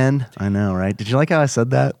 And I know, right? Did you like how I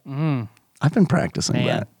said that? I've been practicing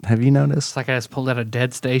that. Have you noticed? It's like I just pulled out a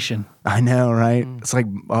dead station. I know, right? It's like,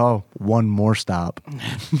 oh, one more stop.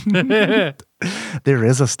 There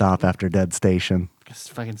is a stop after Dead Station.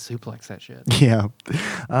 Just fucking suplex that shit. Yeah.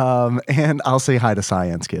 And I'll say hi to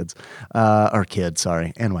Science kids. Or kids,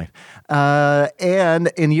 sorry, and wife. And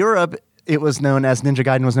in Europe, it was known as Ninja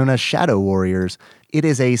Gaiden was known as Shadow Warriors. It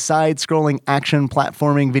is a side-scrolling action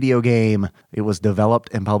platforming video game. It was developed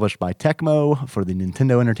and published by Tecmo for the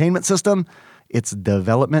Nintendo Entertainment System. Its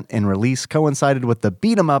development and release coincided with the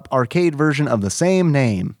beat-em-up arcade version of the same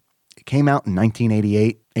name. It came out in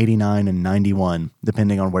 1988, 89, and 91,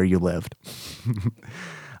 depending on where you lived.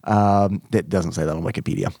 It doesn't say that on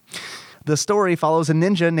Wikipedia. The story follows a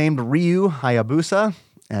ninja named Ryu Hayabusa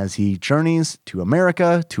as he journeys to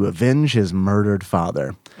America to avenge his murdered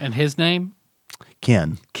father. And his name?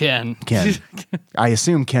 Ken. Ken. I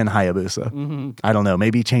assume Ken Hayabusa. I don't know.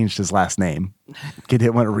 Maybe he changed his last name. He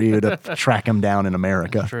didn't want Ryu to track him down in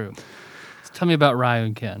America. True. So tell me about Ryu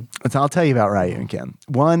and Ken. So I'll tell you about Ryu and Ken.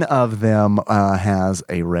 One of them has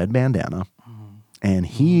a red bandana, and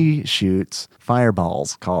he shoots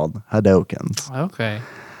fireballs called Hadokens. Okay.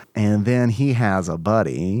 And then he has a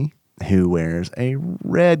buddy who wears a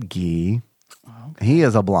red gi. Okay. He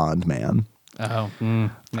is a blonde man. Oh.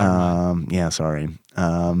 Yeah, sorry.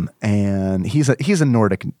 And he's a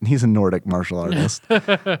Nordic martial artist,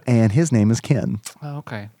 and his name is Ken. Oh,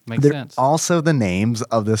 okay, makes They're sense. also the names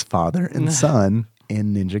of this father and son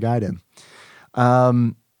in Ninja Gaiden.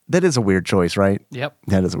 That is a weird choice, right? Yep.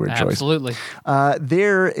 That is a weird choice. Absolutely.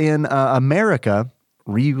 There in America,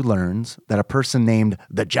 Ryu learns that a person named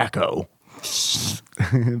the Jacko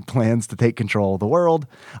plans to take control of the world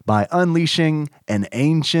by unleashing an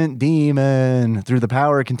ancient demon through the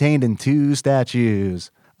power contained in 2 statues.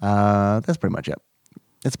 That's pretty much it.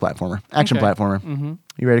 It's a platformer, action platformer. Mm-hmm.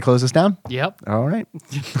 You ready to close this down? Yep. All right.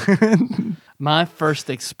 My first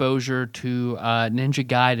exposure to Ninja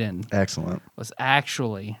Gaiden Excellent. was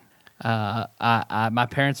actually my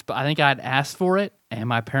parents. I think I'd asked for it, and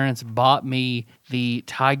my parents bought me the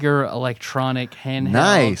Tiger Electronic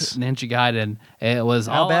handheld Ninja Gaiden. It was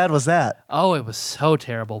How bad was that? Oh, it was so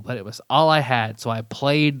terrible, but it was all I had, so I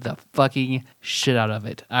played the fucking shit out of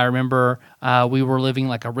it. I remember we were living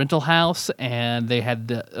like a rental house, and they had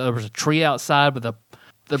there was a tree outside with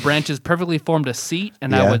the branches perfectly formed a seat,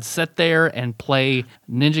 and I would sit there and play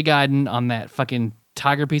Ninja Gaiden on that fucking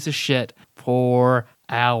Tiger piece of shit for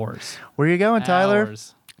hours. Where you going, Tyler?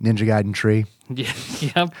 Hours. Ninja Gaiden tree. Yeah,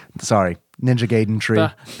 yep. Sorry, Ninja Gaiden tree.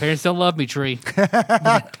 Parents don't love me, tree.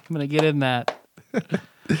 I'm gonna get in that.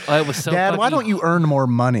 Oh, it was so. Dad, why don't you earn more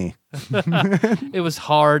money? It was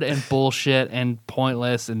hard and bullshit and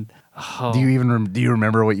pointless and. Oh. Do you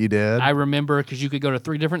remember what you did? I remember because you could go to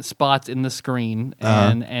 3 different spots in the screen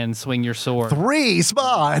and swing your sword. 3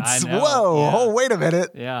 spots. I know, Whoa! yeah. Oh, wait a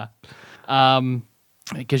minute. Yeah.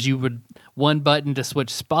 Because you would one button to switch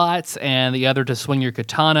spots and the other to swing your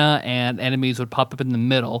katana, and enemies would pop up in the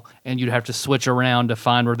middle, and you'd have to switch around to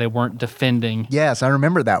find where they weren't defending. Yes, I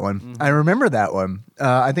remember that one. Mm-hmm. I remember that one.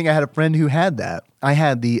 I think I had a friend who had that. I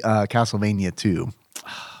had the Castlevania 2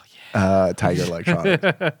 Tiger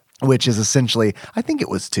Electronic, which is essentially, I think it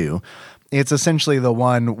was 2. It's essentially the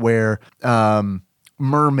one where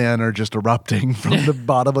mermen are just erupting from the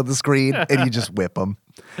bottom of the screen, and you just whip them.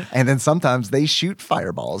 And then sometimes they shoot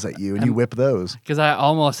fireballs at you, and you whip those. Because I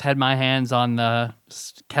almost had my hands on the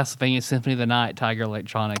Castlevania Symphony of the Night Tiger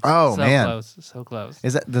Electronics. Oh, so man. Close, so close.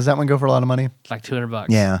 Does that one go for a lot of money? Like $200.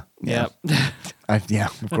 Yeah. Yep. Yeah,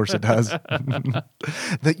 of course it does.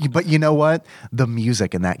 But you know what? The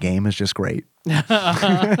music in that game is just great.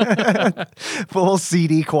 Full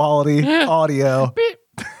CD quality audio. Beep,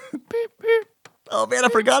 beep, beep. Oh, man, I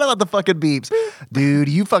forgot about the fucking beeps. Dude,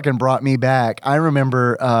 you fucking brought me back. I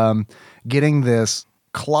remember getting this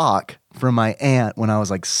clock from my aunt when I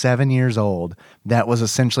was like 7 years old. That was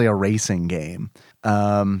essentially a racing game.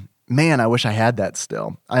 Man, I wish I had that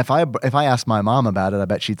still. If I asked my mom about it, I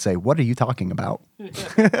bet she'd say, "What are you talking about?"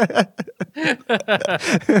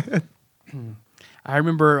 I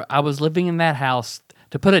remember I was living in that house.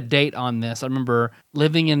 To put a date on this, I remember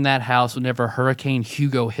living in that house whenever Hurricane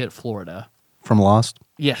Hugo hit Florida. From Lost?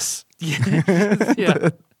 Yes. Yeah.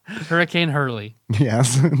 Hurricane Hurley.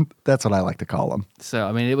 Yes. That's what I like to call them. So,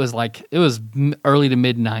 I mean, it was early to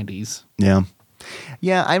mid 90s. Yeah.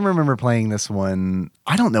 Yeah, I remember playing this one.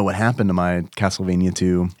 I don't know what happened to my Castlevania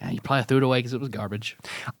 2. Yeah, you probably threw it away because it was garbage.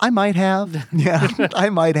 I might have. Yeah, I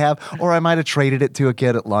might have. Or I might have traded it to a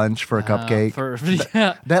kid at lunch for a cupcake.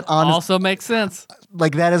 That also makes sense.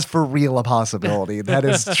 Like, that is for real a possibility. That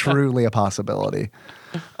is truly a possibility.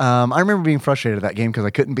 I remember being frustrated at that game because I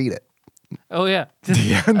couldn't beat it. Oh, yeah.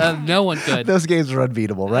 No one could. Those games are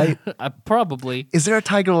unbeatable, right? Probably. Is there a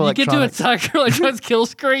Tiger Electronics? You can do a Tiger Electronics kill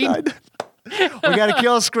screen. We got a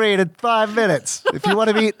kill screen in 5 minutes. If you want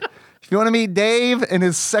to meet Dave in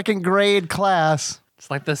his 2nd grade class. It's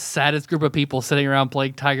like the saddest group of people sitting around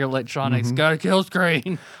playing Tiger Electronics. Mm-hmm. Got a kill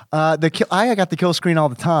screen. I got the kill screen all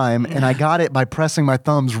the time, and I got it by pressing my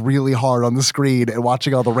thumbs really hard on the screen and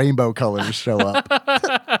watching all the rainbow colors show up.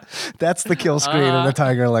 That's the kill screen in a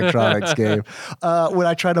Tiger Electronics game. When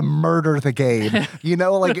I try to murder the game,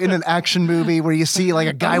 like in an action movie where you see like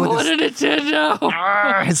a guy with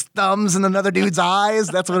his thumbs in another dude's eyes.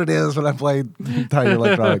 That's what it is when I play Tiger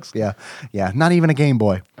Electronics. Yeah. Not even a Game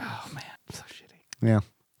Boy. Oh man, so shitty. Yeah.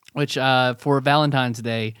 Which for Valentine's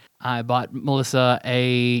Day, I bought Melissa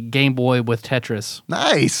a Game Boy with Tetris.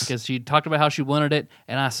 Nice. Because she talked about how she wanted it,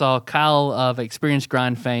 and I saw Kyle of Experience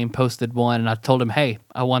Grind fame posted one, and I told him, hey,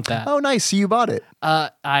 I want that. Oh, nice. So you bought it.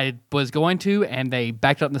 I was going to, and they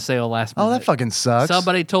backed up in the sale last minute. Oh, that fucking sucks.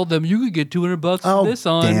 Somebody told them you could get $200 for this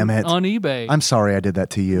on eBay. I'm sorry I did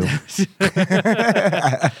that to you.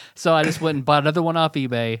 So I just went and bought another one off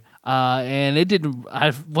eBay, and it didn't.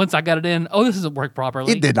 Once I got it in, this doesn't work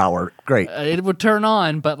properly. It did not work. Great. It would turn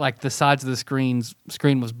on, but like the sides of the screen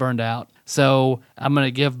was burned out. So I'm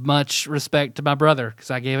gonna give much respect to my brother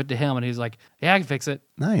because I gave it to him, and he's like, "Yeah, I can fix it."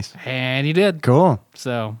 Nice. And he did. Cool.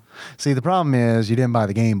 So, see, the problem is you didn't buy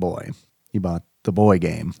the Game Boy. You bought the boy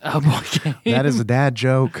game. Oh, boy game. That is a dad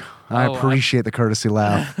joke. I appreciate the courtesy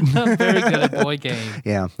laugh. I'm very good at boy game.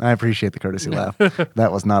 Yeah, I appreciate the courtesy laugh.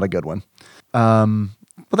 That was not a good one.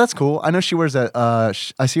 But that's cool. I know she wears that.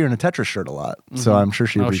 I see her in a Tetris shirt a lot, so I'm sure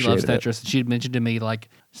she appreciated she loves Tetris. it. She mentioned to me like,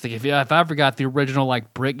 she's like, if I ever got the original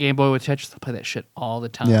like brick Game Boy with Tetris, I'll play that shit all the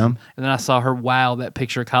time. Yeah. And then I saw her that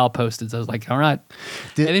picture Kyle posted. So I was like, all right.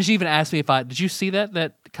 And then she even asked me did you see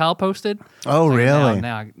that Kyle posted? Oh, like, really?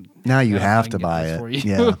 Now you have to buy it.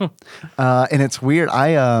 Yeah. And it's weird.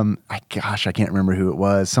 I can't remember who it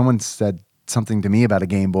was. Someone said something to me about a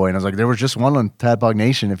Game Boy, and I was like, there was just one on Tadpog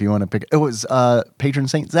Nation if you want to pick it. It was patron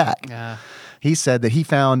Saint Zach. Yeah. He said that he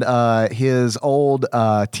found his old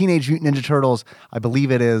Teenage Mutant Ninja Turtles. I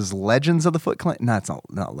believe it is Legends of the Foot Clan. No, it's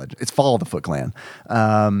not Legends. It's Fall of the Foot Clan.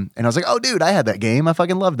 And I was like, oh, dude, I had that game. I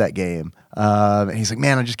fucking loved that game. And he's like,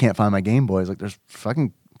 man, I just can't find my Game Boy. He's like, there's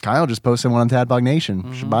fucking Kyle just posted one on Tadpog Nation.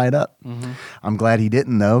 Mm-hmm. Should buy it up. Mm-hmm. I'm glad he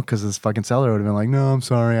didn't, though, because this fucking seller would have been like, no, I'm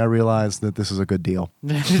sorry. I realized that this is a good deal.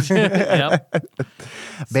 Yep.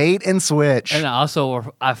 Bait and switch. And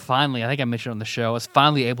also, I think I mentioned on the show, I was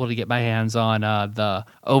finally able to get my hands on the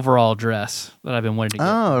overall dress that I've been wanting to get.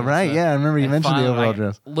 Oh, right. So, yeah, I remember you mentioned the overall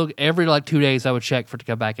dress. Look, every 2 days I would check for it to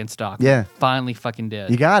come back in stock. Yeah. Finally fucking did.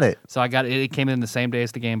 You got it. So I got it. It came in the same day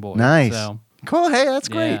as the Game Boy. Nice. So, cool. Hey, that's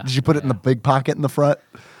great. Yeah, Did you put it in the big pocket in the front?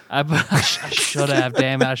 I should have.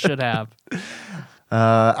 Damn it, I should have.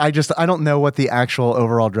 I don't know what the actual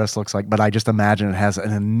overall dress looks like, but I just imagine it has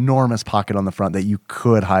an enormous pocket on the front that you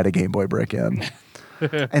could hide a Game Boy brick in.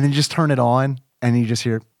 And then just turn it on and you just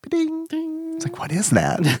hear ding, ding. It's like, what is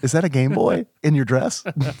that? Is that a Game Boy in your dress?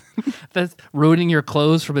 That's ruining your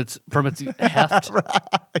clothes from its heft.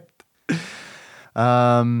 Right.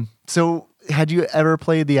 So had you ever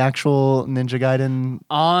played the actual Ninja Gaiden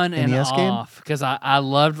on and NES off? Because I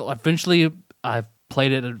loved. Eventually, I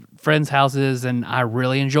played it at friends' houses, and I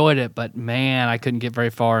really enjoyed it. But man, I couldn't get very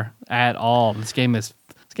far at all. This game is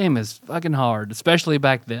fucking hard, especially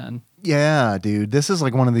back then. Yeah, dude. This is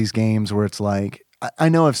like one of these games where it's like, I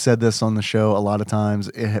know I've said this on the show a lot of times.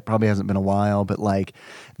 It probably hasn't been a while, but like,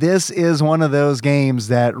 this is one of those games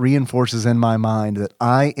that reinforces in my mind that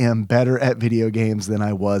I am better at video games than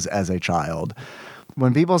I was as a child.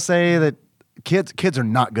 When people say that kids are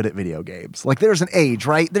not good at video games, like there's an age,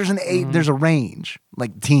 right? There's an age, there's a range,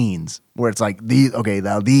 like teens, where it's like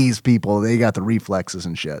these people, they got the reflexes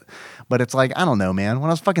and shit. But it's like, I don't know, man.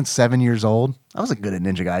 When I was fucking 7 years old, I wasn't good at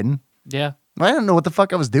Ninja Gaiden. Yeah. I didn't know what the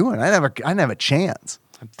fuck I was doing. I didn't have a chance.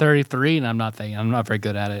 I'm 33 and I'm not very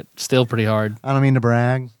good at it. Still pretty hard. I don't mean to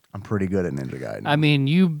brag. I'm pretty good at Ninja Gaiden. I mean,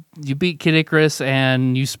 you beat Kid Icarus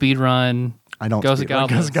and you speed run. I don't Ghost of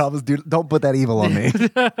Goblins. Dude, don't put that evil on me.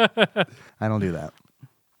 I don't do that.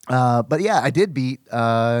 But yeah, I did beat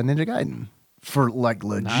Ninja Gaiden for like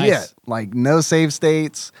legit, nice. Like no save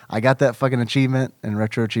states. I got that fucking achievement in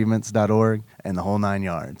retroachievements.org and the whole 9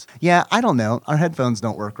 yards. Yeah, I don't know. Our headphones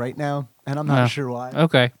don't work right now, and I'm not sure why.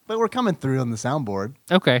 Okay. But we're coming through on the soundboard.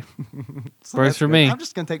 Okay. So works for me. I'm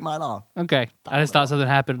just going to take mine off. Okay. I just thought something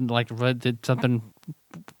happened, like did something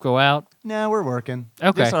go out? No, we're working.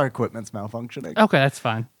 Okay. Just our equipment's malfunctioning. Okay, that's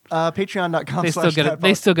fine. Patreon.com.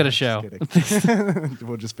 They still get a show.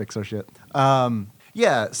 We'll just fix our shit.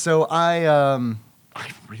 Yeah, so I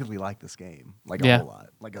really like this game, like a whole lot,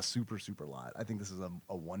 like a super, super lot. I think this is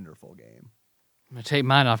a wonderful game. I'm gonna take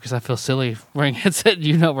mine off because I feel silly wearing a headset.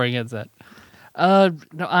 You not wearing a headset. No,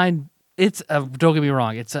 don't get me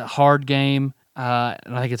wrong. It's a hard game,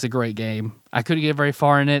 and I think it's a great game. I couldn't get very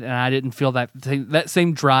far in it, and I didn't feel that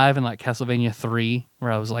same drive in like Castlevania 3,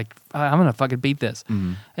 where I was like, I'm gonna fucking beat this.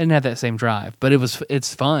 Mm-hmm. I didn't have that same drive, but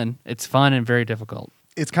it's fun. It's fun and very difficult.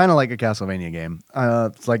 It's kind of like a Castlevania game.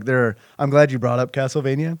 It's like I'm glad you brought up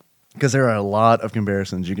Castlevania because there are a lot of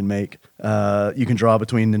comparisons you can make. You can draw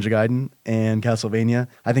between Ninja Gaiden and Castlevania.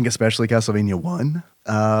 I think especially Castlevania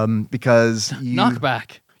 1 because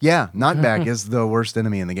Knockback. Yeah, Knockback is the worst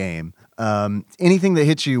enemy in the game. Anything that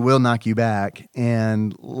hits you will knock you back.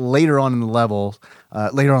 And later on in the level,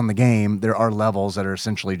 later on in the game, there are levels that are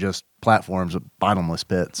essentially just platforms with bottomless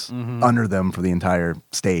pits under them for the entire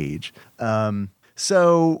stage.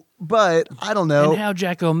 But I don't know. And how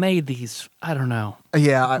Jacko made these, I don't know.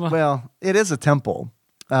 Yeah, well, it is a temple.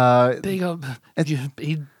 He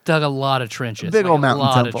dug a lot of trenches. Big old mountain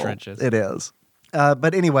temple. temple. Of trenches. It is.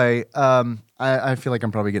 But anyway, I feel like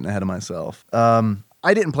I'm probably getting ahead of myself.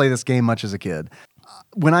 I didn't play this game much as a kid.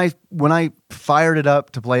 When I fired it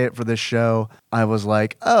up to play it for this show, I was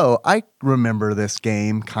like, oh, I remember this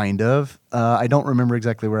game, kind of. I don't remember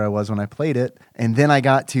exactly where I was when I played it. And then I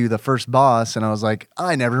got to the first boss, and I was like,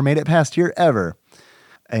 I never made it past here ever.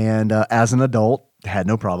 And as an adult, had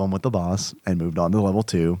no problem with the boss and moved on to level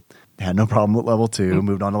 2. Had no problem with level 2,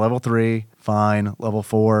 moved on to level 3, fine. Level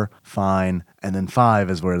 4, fine. And then 5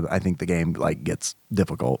 is where I think the game like gets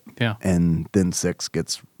difficult. Yeah. And then 6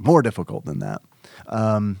 gets more difficult than that.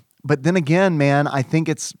 But then again, man, I think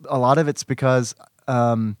a lot of it's because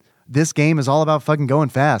this game is all about fucking going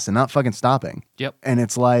fast and not fucking stopping. Yep. And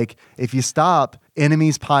it's like, if you stop,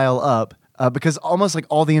 enemies pile up because almost like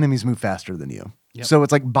all the enemies move faster than you. Yep. So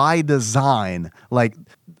it's like by design, like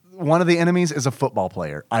one of the enemies is a football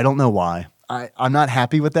player. I don't know why. I'm not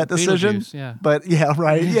happy with that decision. Beetlejuice, yeah. But yeah,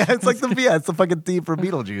 right. Yeah, it's like it's the fucking theme for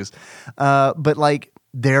Beetlejuice. But like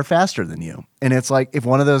they're faster than you. And it's like if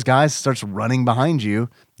one of those guys starts running behind you,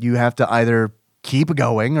 you have to either keep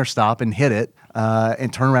going or stop and hit it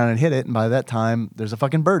and turn around and hit it. And by that time, there's a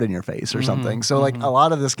fucking bird in your face or something. So like a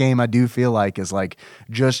lot of this game I do feel like is like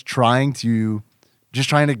just trying to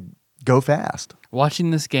go fast.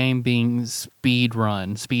 Watching this game being speed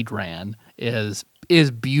ran is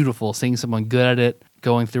beautiful. Seeing someone good at it,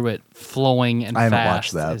 going through it, flowing and fast. I haven't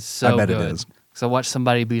watched that. Is so I bet good. it is. So I watched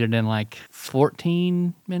somebody beat it in like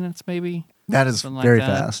 14 minutes, maybe. That is Something very like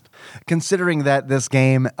that. fast. Considering that this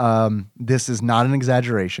game, this is not an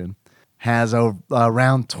exaggeration, has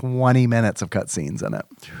around 20 minutes of cutscenes in it,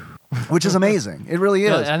 which is amazing. It really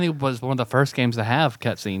is. I think it was one of the first games to have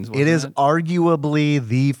cutscenes. It is arguably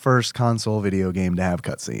the first console video game to have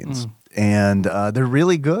cutscenes. And they're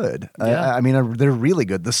really good. Yeah. I mean, they're really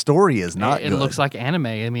good. The story is not It good. looks like anime.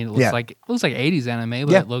 I mean, it looks Yeah. like 80s anime,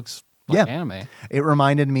 but Yeah. it looks like anime. It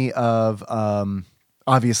reminded me of,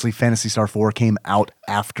 obviously, Phantasy Star 4 came out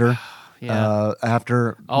after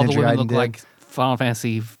after All Ninja the women Gaiden look did. like Final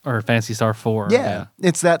Fantasy or Phantasy Star 4. Yeah,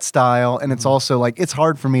 it's that style, and it's also like it's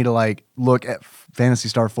hard for me to like look at Phantasy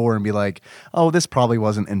Star 4 and be like, oh, this probably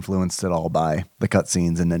wasn't influenced at all by the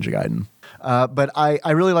cutscenes in Ninja Gaiden. But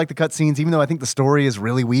I really like the cutscenes, even though I think the story is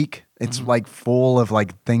really weak. It's like full of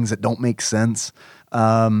like things that don't make sense.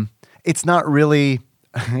 It's not really.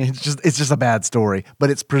 It's just a bad story, but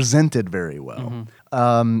it's presented very well.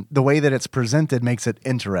 The way that it's presented makes it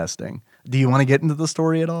interesting. Do you want to get into the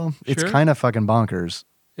story at all? It's Sure. kind of fucking bonkers.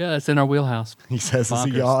 Yeah, it's in our wheelhouse. He says as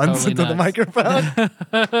he Bonkers. yawns Totally into the nuts. microphone.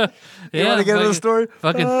 You want to get into the story?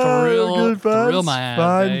 Fucking good thrill vibes, my ass,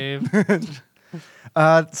 fine.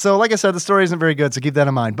 babe. So like I said, the story isn't very good, so keep that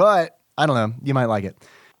in mind. But I don't know, you might like it.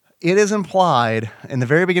 It is implied in the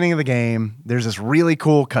very beginning of the game, there's this really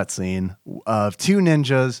cool cutscene of two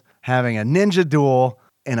ninjas having a ninja duel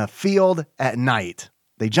in a field at night.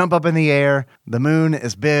 They jump up in the air. The moon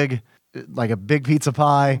is big, like a big pizza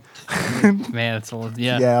pie. Man, it's a little,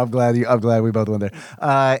 yeah. Yeah, I'm glad we both went there.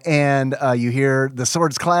 And you hear the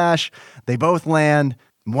swords clash. They both land.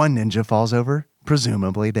 One ninja falls over,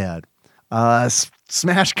 presumably dead.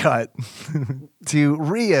 Smash cut to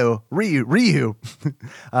Ryu,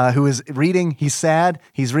 who is reading. He's sad.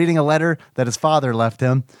 He's reading a letter that his father left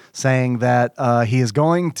him, saying that he is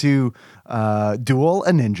going to duel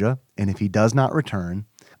a ninja, and if he does not return,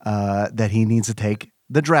 that he needs to take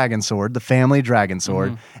the dragon sword, the family dragon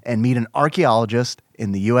sword, and meet an archaeologist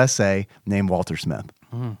in the USA named Walter Smith.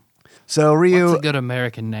 So Ryu, What's a good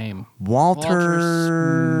American name?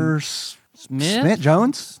 Walter Smith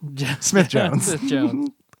Jones? Smith Jones. Smith Jones.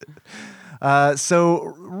 So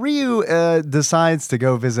Ryu decides to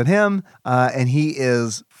go visit him, and he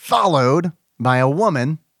is followed by a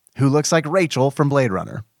woman who looks like Rachel from Blade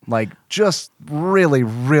Runner. Like, just really,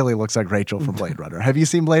 really looks like Rachel from Blade Runner. Have you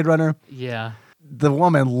seen Blade Runner? Yeah. The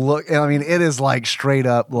woman it is like straight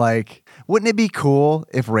up like, wouldn't it be cool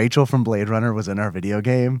if Rachel from Blade Runner was in our video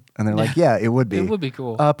game? And they're like, yeah, it would be. It would be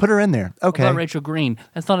cool. Put her in there. Okay. What about Rachel Green?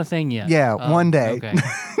 That's not a thing yet. Yeah, Oh, one day. Okay.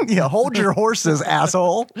 Yeah, hold your horses,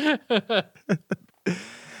 asshole.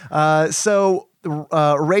 So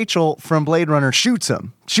Rachel from Blade Runner shoots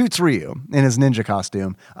Ryu in his ninja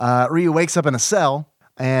costume. Ryu wakes up in a cell,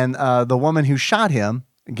 and the woman who shot him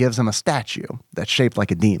gives him a statue that's shaped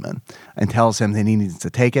like a demon and tells him that he needs to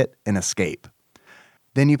take it and escape.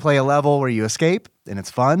 Then you play a level where you escape, and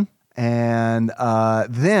it's fun. And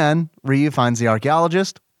then Ryu finds the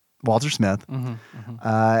archaeologist, Walter Smith,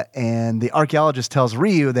 and the archaeologist tells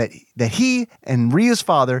Ryu that he and Ryu's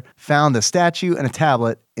father found a statue and a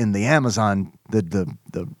tablet in the Amazon.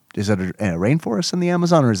 Is it a rainforest in the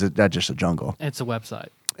Amazon, or is it just a jungle? It's a website.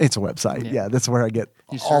 It's a website. Yeah, that's where I get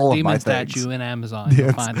You all of demon my statue things. in Amazon.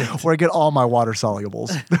 You'll find it. Where I get all my water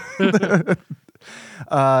solubles.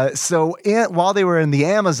 While they were in the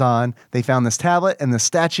Amazon, they found this tablet and this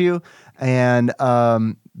statue, and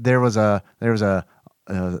there was a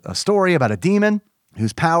story about a demon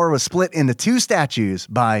whose power was split into two statues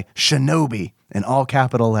by Shinobi in all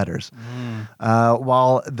capital letters,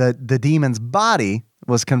 while the demon's body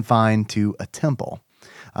was confined to a temple.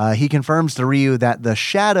 He confirms to Ryu that the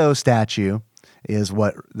shadow statue is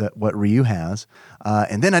what Ryu has,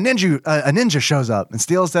 and then a ninja shows up and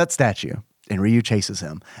steals that statue, and Ryu chases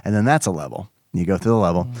him, and then that's a level. You go through the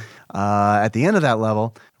level. At the end of that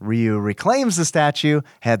level, Ryu reclaims the statue,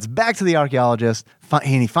 heads back to the archaeologist,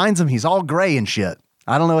 and he finds him. He's all gray and shit.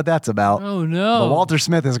 I don't know what that's about. Oh, no. But Walter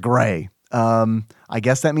Smith is gray. I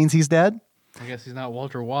guess that means he's dead? I guess he's not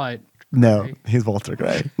Walter White. No, he's Walter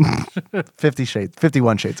Gray.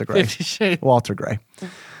 51 Shades of Gray. 50 Shades. Walter Gray.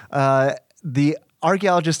 The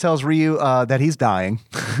archaeologist tells Ryu that he's dying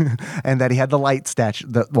and that he had the light statue.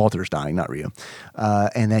 Walter's dying, not Ryu.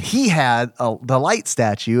 And that he had the light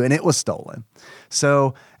statue and it was stolen.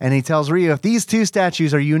 And he tells Ryu, if these two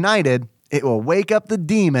statues are united, it will wake up the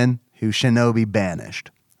demon who Shinobi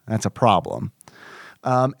banished. That's a problem.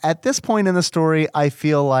 At this point in the story, I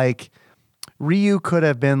feel like Ryu could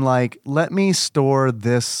have been like, let me store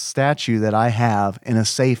this statue that I have in a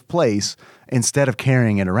safe place instead of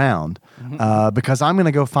carrying it around. Because I'm going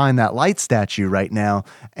to go find that light statue right now,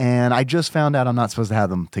 and I just found out I'm not supposed to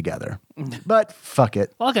have them together. But fuck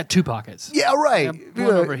it. Well, I got two pockets. Yeah, right. One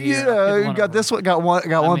over here. You got this one. Got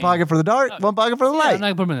one pocket for the dark, one pocket for the light. I'm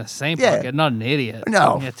not put them in the same pocket. I'm not an idiot.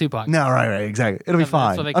 No. Yeah, two pockets. No, right, exactly. It'll be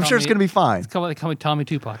fine. I'm sure it's going to be fine. They call me Tommy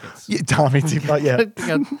Two Pockets. Yeah, Tommy Two Pockets, yeah. They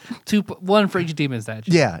got one for each demon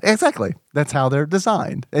statue. Yeah, exactly. That's how they're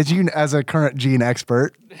designed. As a current gene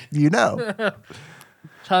expert, you know.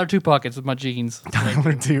 Tyler Two Pockets with my jeans.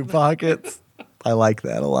 Tyler Two Pockets. I like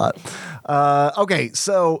that a lot. Okay,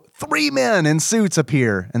 so 3 men in suits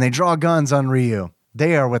appear, and they draw guns on Ryu.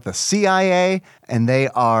 They are with the CIA, and they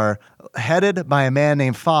are headed by a man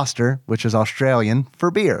named Foster, which is Australian for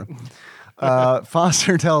beer.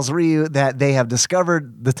 Foster tells Ryu that they have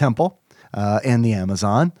discovered the temple in the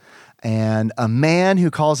Amazon, and a man who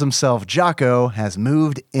calls himself Jocko has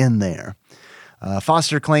moved in there.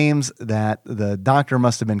 Foster claims that the doctor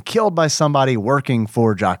must have been killed by somebody working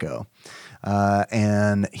for Jocko.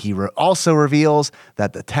 And he also reveals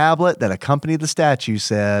that the tablet that accompanied the statue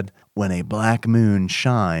said, when a black moon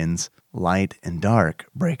shines, light and dark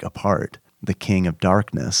break apart. The king of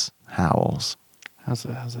darkness howls. How's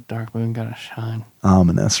a dark moon gonna shine?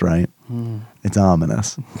 Ominous, right? It's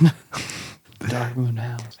ominous. The dark moon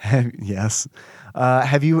howls. Yes.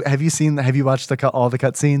 Have you watched all the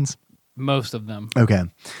cutscenes? Most of them. Okay.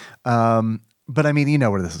 But I mean, you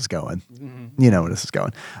know where this is going. You know where this is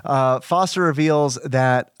going. Foster reveals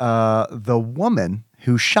that the woman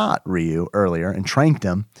who shot Ryu earlier and tranked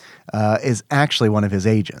him is actually one of his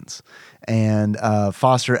agents. And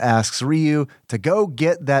Foster asks Ryu to go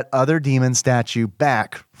get that other demon statue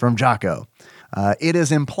back from Jocko. It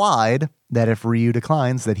is implied that if Ryu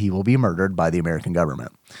declines, that he will be murdered by the American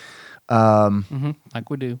government. Like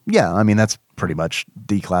we do. Yeah, I mean, that's pretty much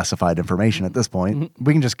declassified information at this point.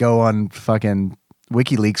 We can just go on fucking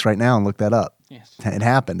WikiLeaks right now and look that up. Yes. It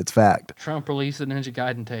happened. It's fact. Trump released the Ninja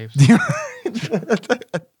Gaiden tapes.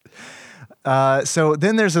 So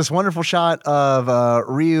then there's this wonderful shot of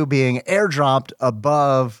Ryu being airdropped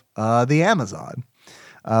above the Amazon,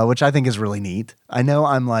 which I think is really neat. I know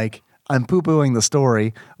I'm poo-pooing the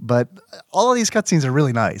story, but all of these cutscenes are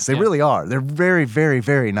really nice. They really are. They're very, very,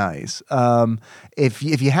 very nice. If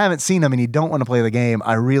you haven't seen them and you don't want to play the game,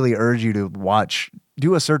 I really urge you to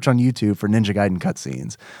do a search on YouTube for Ninja Gaiden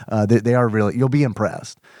cutscenes. They are really, you'll be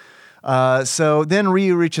impressed. So then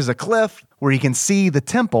Ryu reaches a cliff where he can see the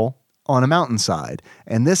temple on a mountainside,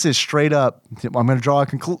 and this is straight up. I'm going to draw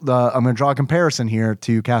a comparison here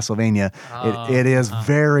to Castlevania. It is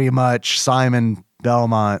very much Simon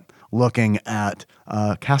Belmont looking at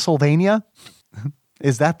Castlevania.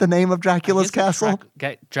 Is that the name of Dracula's Castle?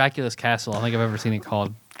 Dracula's Castle. I don't think I've ever seen it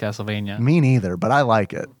called Castlevania. Me neither, but I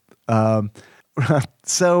like it.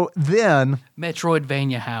 So then,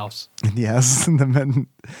 Metroidvania house. yes,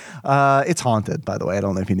 it's haunted, by the way. I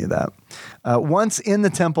don't know if you knew that. Once in the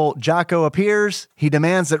temple, Jocko appears. He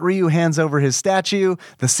demands that Ryu hands over his statue.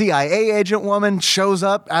 The CIA agent woman shows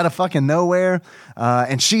up out of fucking nowhere,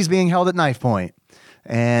 and she's being held at knife point.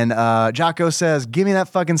 And Jocko says, give me that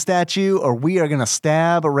fucking statue or we are going to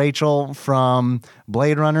stab Rachel from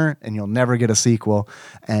Blade Runner and you'll never get a sequel.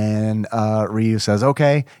 And Ryu says,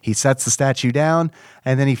 okay. He sets the statue down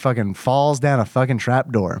and then he fucking falls down a fucking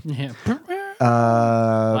trap door. Yeah.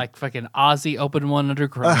 Like fucking Ozzy opened one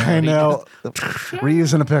underground. I know.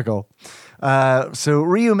 Ryu's in a pickle. So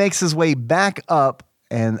Ryu makes his way back up.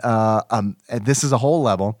 And this is a whole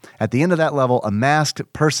level. At the end of that level, a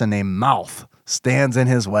masked person named Mouth stands in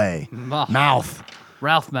his way. Mouth.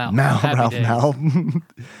 Ralph Mouth. Ralph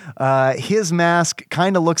Mouth. His mask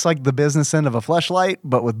kind of looks like the business end of a fleshlight,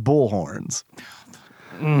 but with bull horns.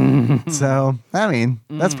 So, I mean,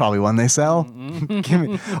 that's probably one they sell.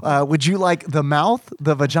 Would you like the mouth,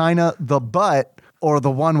 the vagina, the butt, or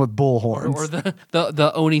the one with bull horns? Or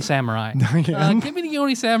the Oni Samurai. Give me the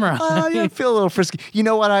Oni Samurai. I feel a little frisky. You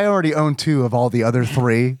know what? I already own 2 of all the other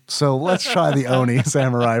 3, so let's try the Oni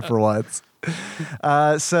Samurai for once.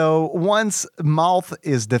 So once Mouth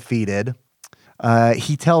is defeated,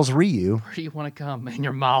 he tells Ryu, where do you want to come? In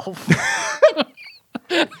your mouth.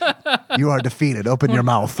 You are defeated. Open your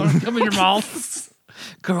mouth. Come in your mouth.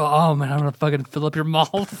 Girl, oh man, I'm going to fucking fill up your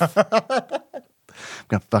mouth. I'm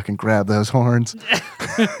going to fucking grab those horns.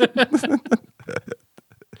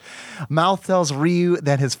 Mouth tells Ryu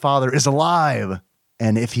that his father is alive.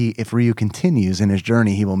 And if Ryu continues in his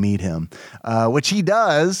journey, he will meet him, which he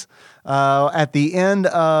does. At the end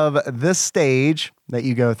of this stage that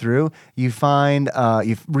you go through, you find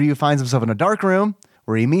Ryu finds himself in a dark room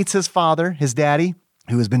where he meets his father, his daddy,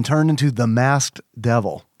 who has been turned into the masked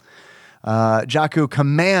devil. Jocko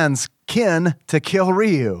commands Ken to kill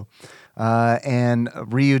Ryu. And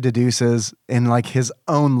Ryu deduces in like his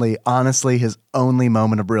only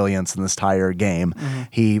moment of brilliance in this entire game.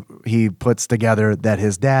 Mm-hmm. He puts together that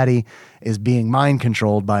his daddy is being mind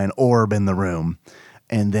controlled by an orb in the room.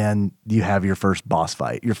 And then you have your first boss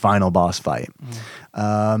fight, your final boss fight.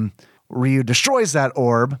 Mm-hmm. Ryu destroys that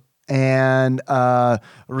orb. And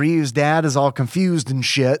Ryu's dad is all confused and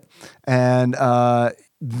shit. And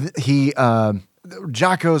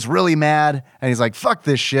Jocko's really mad, and he's like, fuck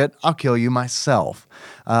this shit, I'll kill you myself.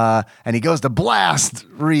 And he goes to blast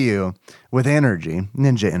Ryu with energy,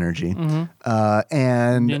 ninja energy. Mm-hmm.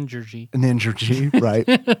 And Ninja-G, right.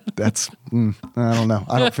 That's, I don't know.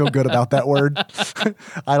 I don't feel good about that word.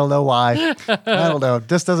 I don't know why. I don't know.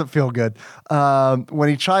 This doesn't feel good. When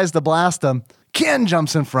he tries to blast him, Ken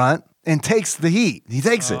jumps in front and takes the heat. He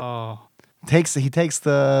takes it. He takes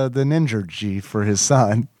the Ninja-G for his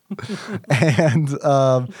son. And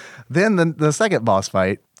then the second boss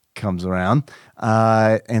fight comes around,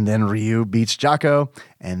 and then Ryu beats Jocko,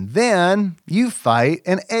 and then you fight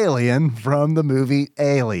an alien from the movie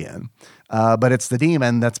Alien. But it's the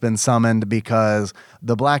demon that's been summoned because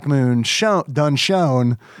the Black Moon shone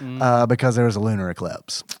because there was a lunar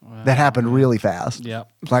eclipse that happened really fast.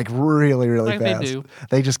 Yep. Like really, really fast. They do.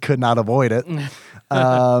 They just could not avoid it.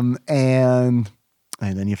 And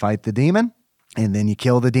then you fight the demon. And then you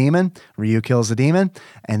kill the demon. Ryu kills the demon.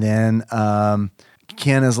 And then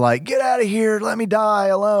Ken is like, get out of here. Let me die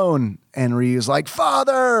alone. And Ryu's like,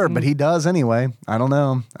 father. But he does anyway. I don't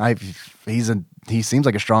know. He seems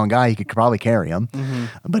like a strong guy. He could probably carry him. Mm-hmm.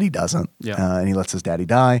 But he doesn't. Yeah. And he lets his daddy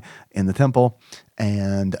die in the temple.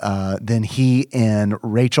 And then he and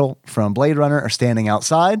Rachel from Blade Runner are standing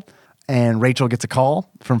outside. And Rachel gets a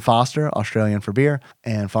call from Foster, Australian for beer,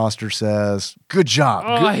 and Foster says, good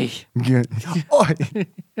job. Oi. Good. Oi.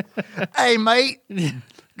 Hey, mate.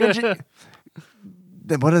 Good job.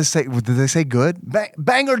 What did they say? Did they say good?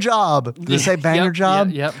 Banger job. Did they say banger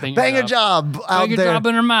job? Yep. Banger job out banger there. Job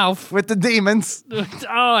in her mouth. With the demons.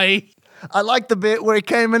 Oi. I like the bit where he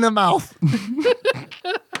came in the mouth.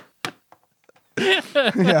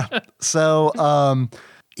 Yeah. So,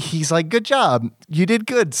 he's like, good job. You did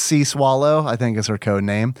good, Sea Swallow, I think is her code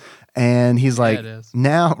name. And he's like, it is.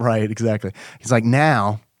 now, right, exactly. He's like,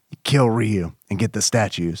 now kill Ryu and get the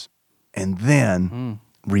statues. And then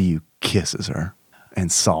Ryu kisses her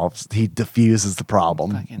and he diffuses the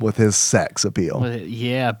problem with his sex appeal.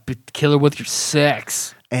 Kill her with your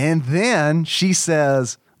sex. And then she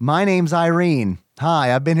says, my name's Irene.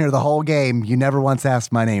 Hi, I've been here the whole game. You never once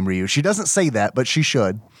asked my name, Ryu. She doesn't say that, but she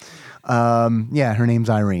should. Her name's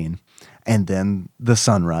Irene. And then the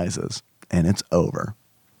sun rises and it's over.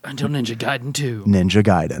 Until Ninja Gaiden 2. Ninja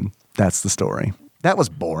Gaiden. That's the story. That was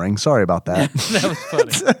boring. Sorry about that. That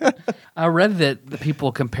was funny. I read that the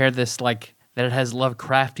people compare this like that it has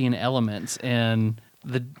Lovecraftian elements in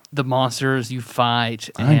the monsters you fight,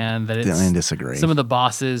 and that it's I disagree. Some of the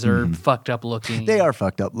bosses are fucked up looking. They are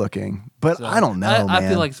fucked up looking, but so, I don't know, I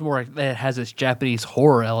feel like it's more that it has its Japanese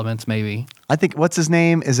horror elements, maybe. I think, what's his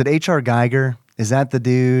name? Is it H.R. Geiger? Is that the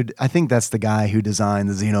dude? I think that's the guy who designed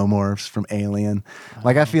the xenomorphs from Alien.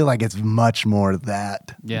 Like, I feel like it's much more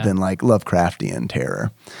that than like Lovecraftian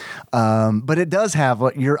terror. But it does have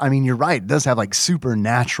what you're right. It does have like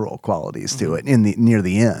supernatural qualities to it near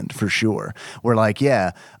the end for sure. Where like,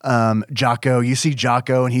 Jocko, you see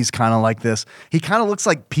Jocko and he's kind of like this. He kind of looks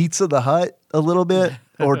like Pizza the Hut a little bit.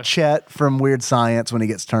 Or Chet from Weird Science when he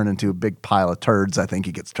gets turned into a big pile of turds, I think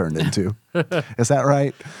he gets turned into. Is that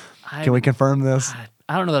right? Can we confirm this?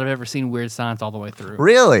 I don't know that I've ever seen Weird Science all the way through.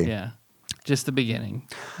 Really? Yeah. Just the beginning.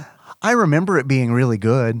 I remember it being really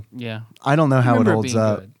good. Yeah. I don't know how it holds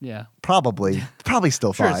up. Good. Yeah. Probably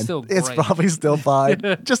still sure, fine. It's probably still fine.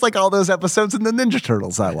 Just like all those episodes in the Ninja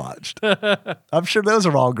Turtles I watched. I'm sure those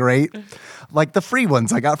are all great. Like the free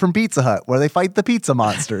ones I got from Pizza Hut where they fight the pizza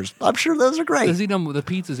monsters. I'm sure those are great. The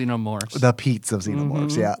pizza xenomorphs. The pizza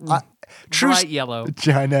xenomorphs, yeah. Bright yellow.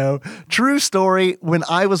 I know. True story, when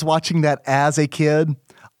I was watching that as a kid,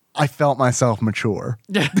 I felt myself mature.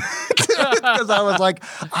 Because I was like,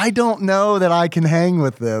 I don't know that I can hang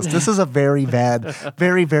with this. This is a very bad,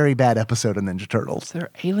 very, very bad episode of Ninja Turtles. They're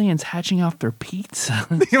aliens hatching off their pizza.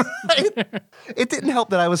 Right? It didn't help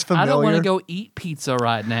that I was familiar. I don't want to go eat pizza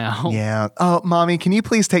right now. Yeah. Oh, Mommy, can you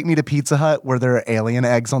please take me to Pizza Hut where there are alien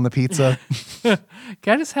eggs on the pizza? Can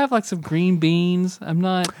I just have like some green beans? I'm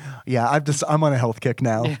not. Yeah, I'm on a health kick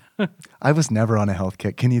now. Yeah. I was never on a health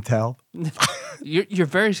kick. Can you tell? You're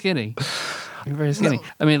very skinny. You're very skinny. No.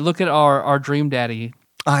 I mean, look at our Dream Daddy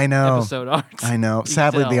episode art. I know.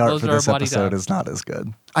 Sadly, the art for this episode is not as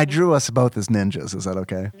good. I drew us both as ninjas. Is that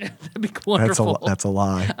okay? That'd be wonderful. That's a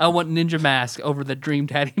lie. I want Ninja Mask over the Dream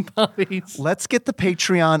Daddy puppies. Let's get the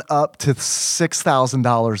Patreon up to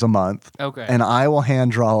 $6,000 a month. Okay. And I will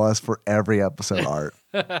hand draw us for every episode art.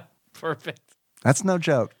 Perfect. That's no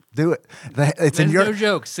joke. Do it. It's no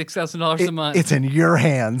joke. $6,000 a month. It's in your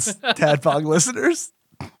hands, Tadpog listeners.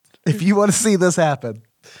 If you want to see this happen.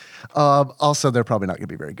 Also, they're probably not going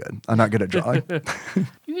to be very good. I'm not good at drawing.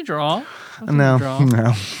 You can draw. No.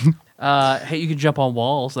 Hey, you can jump on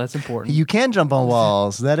walls. That's important. You can jump on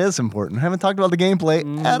walls. That is important. I haven't talked about the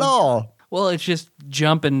gameplay at all. Well, it's just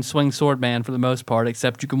jump and swing sword man for the most part,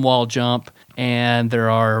 except you can wall jump and there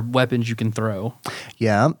are weapons you can throw.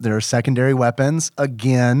 Yeah, there are secondary weapons.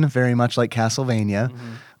 Again, very much like Castlevania,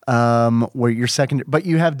 where you're but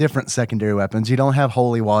you have different secondary weapons. You don't have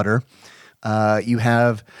holy water. You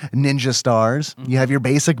have ninja stars. You have your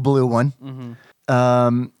basic blue one.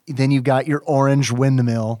 Then you've got your orange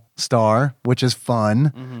windmill star, which is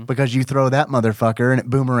fun because you throw that motherfucker and it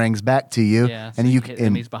boomerangs back to you. Yeah, so and you can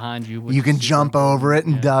enemies behind you. You can jump over it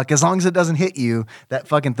and duck. As long as it doesn't hit you, that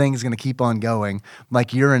fucking thing is going to keep on going.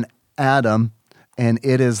 Like you're an atom and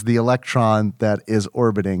it is the electron that is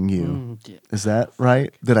orbiting you. Is that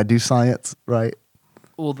right? Did I do science right?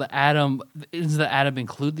 Well, does the atom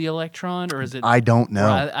include the electron, or is it? I don't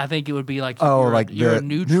know. I think it would be like you're a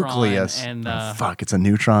neutron nucleus. And it's a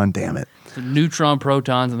neutron. Damn it! The neutron,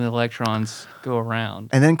 protons, and the electrons go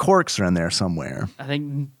around. And then quarks are in there somewhere. I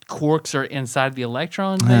think quarks are inside the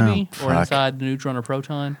electrons, maybe, or inside the neutron or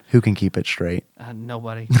proton. Who can keep it straight?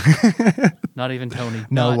 Nobody. Not even Tony.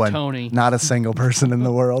 No one. Tony. Not a single person in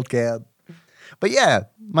the world can. But yeah,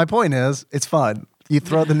 my point is, it's fun. You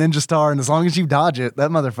throw the ninja star, and as long as you dodge it,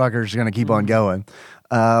 that motherfucker's going to keep on going.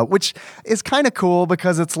 Which is kind of cool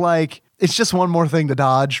because it's like, it's just one more thing to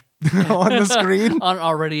dodge on the screen. On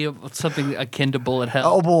already something akin to bullet hell.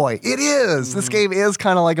 Oh boy, it is. This game is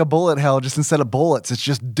kind of like a bullet hell, just instead of bullets, it's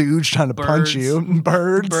just dudes trying to punch you.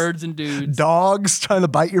 Birds and dudes. Dogs trying to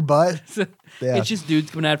bite your butt. Yeah. It's just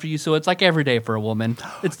dudes coming after you, so it's like every day for a woman.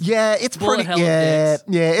 It's pretty.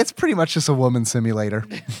 It's pretty much just a woman simulator.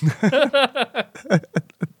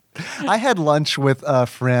 I had lunch with a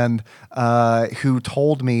friend who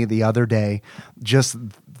told me the other day just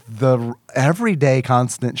the everyday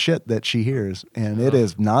constant shit that she hears, and it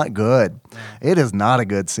is not good. It is not a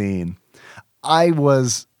good scene. I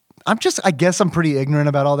guess I'm pretty ignorant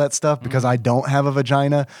about all that stuff because I don't have a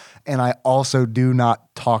vagina, and I also do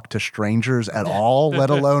not talk to strangers at all, let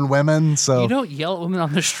alone women. So you don't yell at women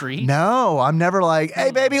on the street? No, I'm never like,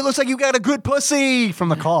 "Hey, baby, it looks like you got a good pussy" from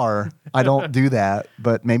the car. I don't do that,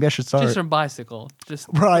 but maybe I should start. Just from bicycle,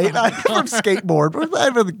 right? From skateboard. I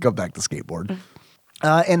really go back to skateboard.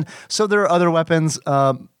 And so there are other weapons.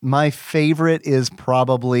 My favorite is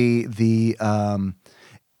probably the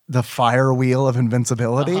fire wheel of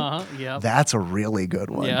invincibility. Yep. That's a really good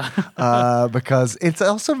one. Yeah. Because it's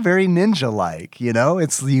also very ninja-like,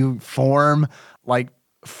 It's you form like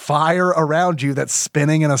fire around you that's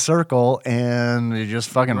spinning in a circle and you just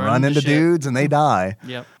fucking run into dudes and they die.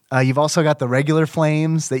 Yep. You've also got the regular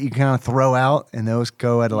flames that you kind of throw out and those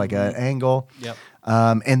go at like an angle. Yep.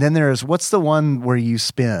 And then there's, what's the one where you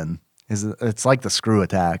spin? It's like the screw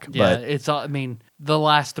attack. Yeah, but it's all, I mean, the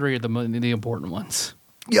last three are the important ones.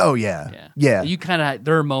 Oh yeah. You kind of,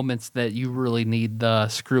 there are moments that you really need the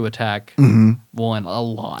screw attack one a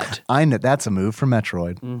lot. I know that's a move from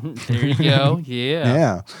Metroid. There you go.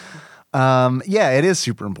 Yeah. Yeah, it is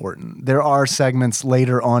super important. There are segments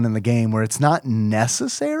later on in the game where it's not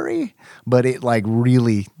necessary, but it like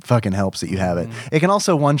really fucking helps that you have it. It can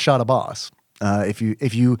also one-shot a boss. If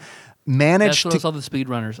you manage That's what all the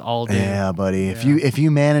speedrunners all do. Yeah, buddy. Yeah. If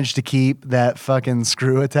you manage to keep that fucking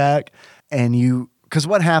screw attack and because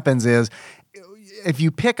what happens is if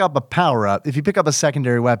you pick up a power-up, if you pick up a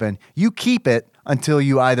secondary weapon, you keep it until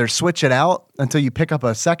you either switch it out, until you pick up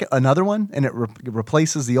another one and it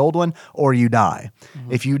replaces the old one, or you die.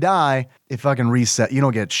 If you die, it fucking reset. You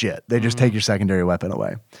don't get shit. They just take your secondary weapon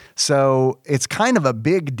away. So it's kind of a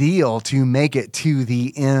big deal to make it to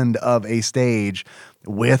the end of a stage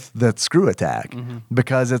with the screw attack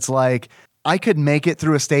because it's like, I could make it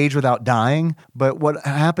through a stage without dying, but what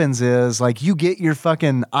happens is like you get your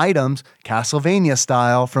fucking items Castlevania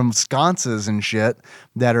style from sconces and shit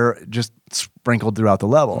that are just sprinkled throughout the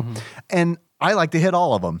level. And I like to hit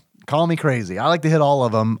all of them. Call me crazy. I like to hit all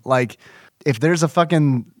of them. Like if there's a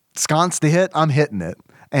fucking sconce to hit, I'm hitting it.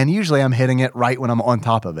 And usually I'm hitting it right when I'm on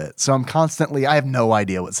top of it. So I have no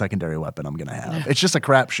idea what secondary weapon I'm going to have. It's just a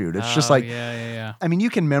crapshoot. It's just like, I mean, you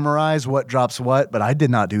can memorize what drops what, but I did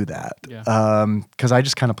not do that. Because I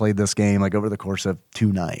just kind of played this game like over the course of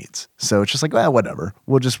 2 nights. So it's just like, well, whatever.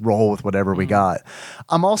 We'll just roll with whatever we got.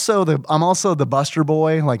 I'm also the Buster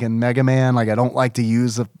Boy, like in Mega Man. Like I don't like to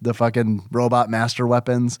use the fucking robot master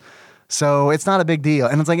weapons. So it's not a big deal.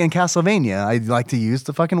 And it's like in Castlevania, I like to use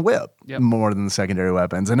the fucking whip more than the secondary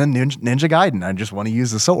weapons. And in Ninja Gaiden, I just want to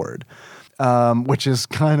use the sword, which is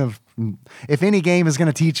kind of, if any game is going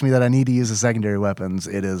to teach me that I need to use the secondary weapons,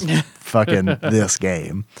 it is fucking this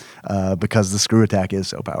game because the screw attack is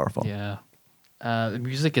so powerful. Yeah. The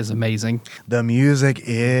music is amazing. The music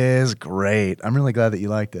is great. I'm really glad that you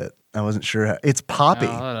liked it. I wasn't sure. It's poppy.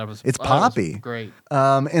 It's poppy. Great.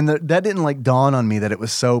 And that didn't like dawn on me that it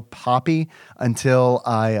was so poppy until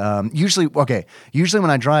I usually when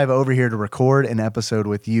I drive over here to record an episode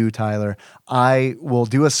with you, Tyler, I will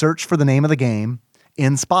do a search for the name of the game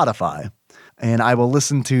in Spotify. And I will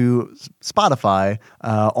listen to Spotify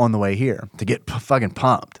on the way here to get fucking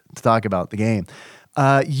pumped to talk about the game.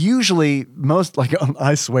 Usually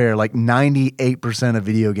I swear, like 98% of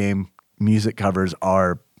video game music covers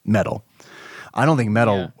are metal. I don't think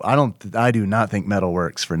metal. Yeah. I do not think metal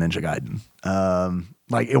works for Ninja Gaiden.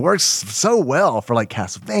 Like it works so well for like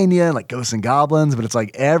Castlevania and like Ghosts and Goblins, but it's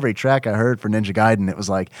like every track I heard for Ninja Gaiden, it was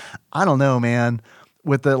like, I don't know, man.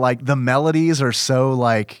 With the melodies are so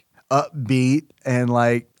like upbeat and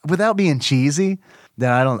like without being cheesy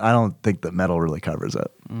that I don't think that metal really covers it.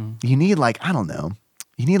 You need like, I don't know.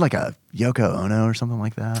 You need like a Yoko Ono or something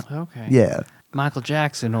like that. Okay. Yeah. Michael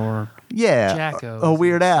Jackson or Jacko. A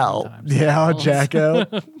Weird Al. Yeah, Jacko.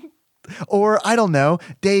 Or, I don't know,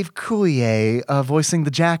 Dave Coulier voicing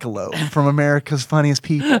the Jackalope from America's Funniest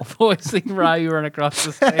People. Voicing Ryu run across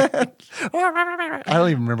the stage. I don't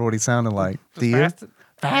even remember what he sounded like. Do you?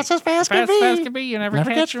 Fast as fast can be. You never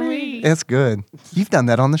catch me. It's good. You've done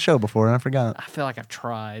that on the show before, and I forgot. I feel like I've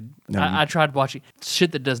tried. I tried watching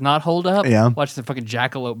shit that does not hold up. Yeah. Watching the fucking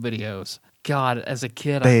Jackalope videos. God, as a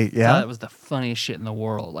kid, I thought it was the funniest shit in the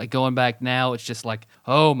world. Like going back now, it's just like,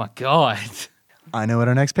 oh my God. I know what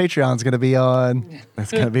our next Patreon's going to be on.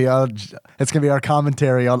 It's going to be our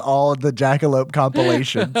commentary on all of the Jackalope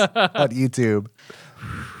compilations on YouTube.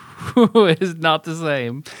 It is not the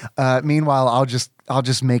same. Meanwhile, I'll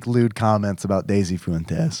just make lewd comments about Daisy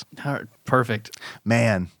Fuentes. Perfect.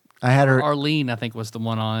 Man, I had her. Arlene, I think, was the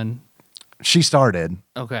one on. She started.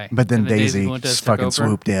 Okay. But then And Daisy Fuentes just took fucking over?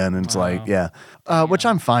 swooped in, and it's like, which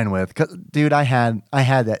I'm fine with. 'Cause, dude, I had that. I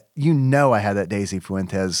had that Daisy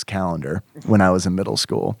Fuentes calendar when I was in middle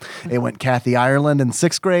school. It went Kathy Ireland in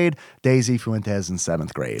 6th grade, Daisy Fuentes in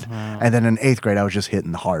 7th grade, and then in 8th grade I was just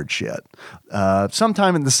hitting hard shit.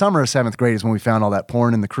 Sometime in the summer of 7th grade is when we found all that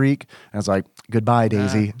porn in the creek, and I was like, goodbye,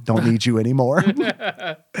 Daisy. Don't need you anymore.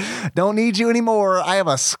 Don't need you anymore. I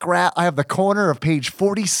have the corner of page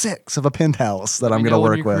 46 of a penthouse that I'm going to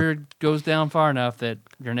work when your with. career goes down far enough that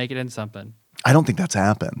you're naked in something. I don't think that's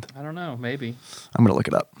happened. I don't know. Maybe. I'm going to look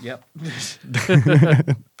it up. Yep.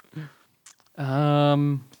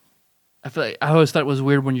 I feel like I always thought it was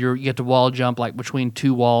weird when you get to wall jump like between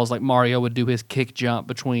two walls, like Mario would do his kick jump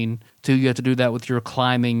between two. You have to do that with your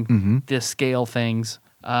climbing this scale things.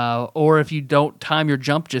 Or if you don't time your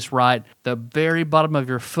jump just right, the very bottom of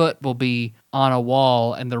your foot will be on a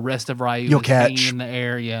wall, and the rest of Ryu You'll is catch hanging in the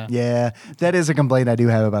air. Yeah. Yeah, that is a complaint I do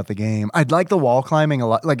have about the game. I'd like the wall climbing a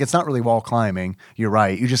lot. Like, it's not really wall climbing. You're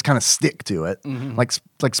right. You just kind of stick to it. It's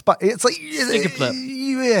like Stick and flip.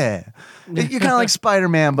 Yeah. You're kind of like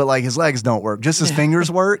Spider-Man, but like his legs don't work. Just his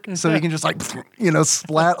fingers work. So he can just like,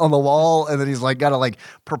 splat on the wall, and then he's like got to like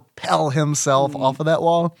propel himself off of that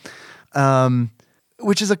wall.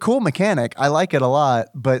 Which is a cool mechanic. I like it a lot,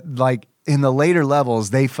 but like in the later levels,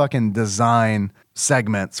 they fucking design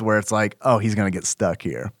segments where it's like, oh, he's gonna get stuck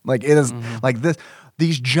here. Like it is like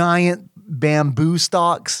these giant bamboo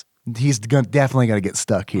stalks. He's definitely gonna get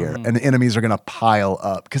stuck here, and the enemies are gonna pile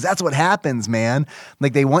up because that's what happens, man.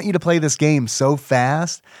 Like they want you to play this game so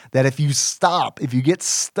fast that if you get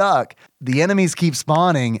stuck, the enemies keep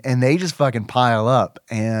spawning and they just fucking pile up,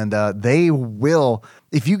 and they will.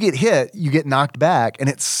 If you get hit, you get knocked back, and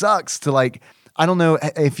it sucks to like. I don't know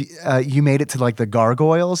if you made it to like the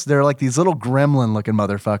gargoyles. They're like these little gremlin looking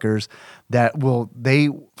motherfuckers that they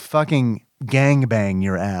fucking gangbang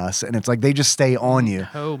your ass, and it's like they just stay on you.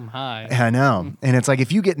 Oh my! I know, and it's like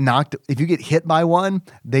if you get hit by one,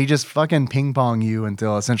 they just fucking ping pong you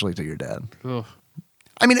until you're dead. Ugh.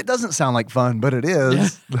 I mean, it doesn't sound like fun, but it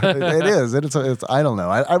is. It is. It's. I don't know.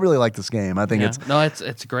 I really like this game. I think it's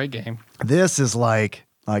a great game. This is like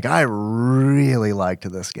I really liked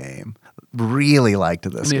this game. Really liked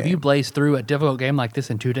this game. If you blazed through a difficult game like this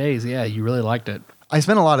in 2 days, yeah, you really liked it. I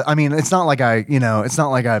spent a lot of, it's not like I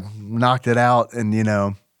knocked it out in,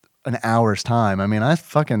 an hour's time. I mean, I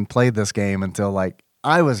fucking played this game until like,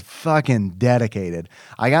 I was fucking dedicated.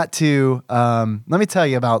 I got to, let me tell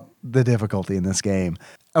you about the difficulty in this game.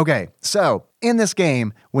 Okay, so in this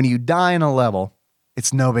game, when you die in a level,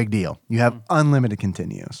 it's no big deal. You have unlimited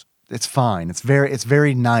continues. It's fine. It's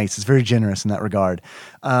very nice. It's very generous in that regard.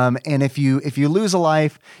 And if you lose a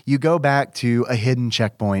life, you go back to a hidden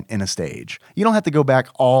checkpoint in a stage. You don't have to go back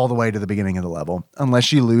all the way to the beginning of the level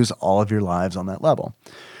unless you lose all of your lives on that level.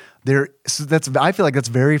 I feel like that's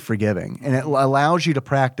very forgiving, and it allows you to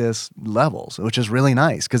practice levels, which is really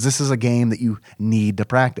nice because this is a game that you need to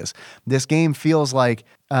practice. This game feels like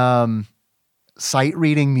sight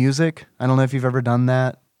reading music. I don't know if you've ever done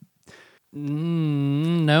that.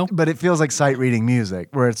 No. But it feels like sight reading music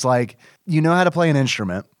where it's like, you know how to play an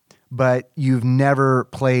instrument, but you've never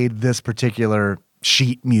played this particular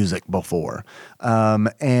sheet music before.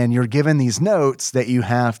 And you're given these notes that you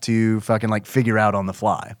have to fucking like figure out on the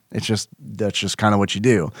fly. That's just kind of what you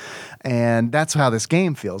do. And that's how this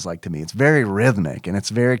game feels like to me. It's very rhythmic, and it's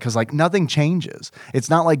because like nothing changes. It's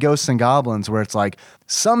not like Ghosts and Goblins where it's like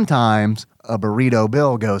sometimes a Burrito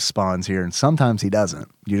Bill ghost spawns here and sometimes he doesn't.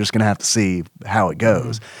 You're just going to have to see how it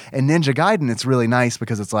goes. And Ninja Gaiden, it's really nice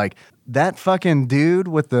because it's like that fucking dude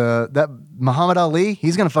with that Muhammad Ali,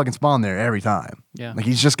 he's going to fucking spawn there every time. Yeah. Like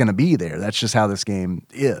he's just going to be there. That's just how this game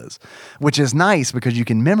is, which is nice because you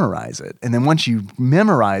can memorize it. And then once you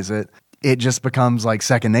memorize it, it just becomes like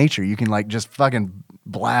second nature. You can like just fucking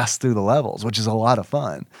blast through the levels, which is a lot of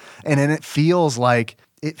fun. And then it feels like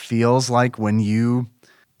when you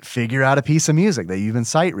figure out a piece of music that you've been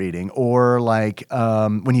sight reading, or like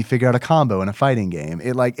when you figure out a combo in a fighting game,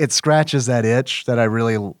 it scratches that itch that I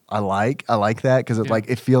like. I like that because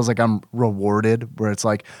it feels like I'm rewarded, where it's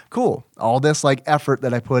like, cool, all this like effort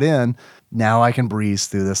that I put in, now I can breeze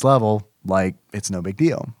through this level like it's no big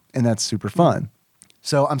deal, and that's super fun.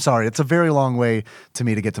 So I'm sorry, it's a very long way to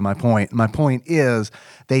me to get to my point. My point is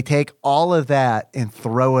they take all of that and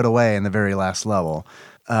throw it away in the very last level.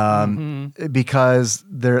 Because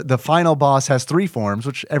the final boss has 3 forms,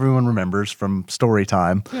 which everyone remembers from story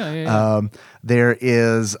time. Yeah. There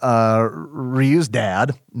is Ryu's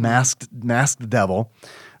dad, masked devil.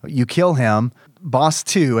 You kill him. Boss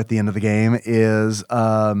 2 at the end of the game is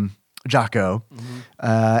Jocko.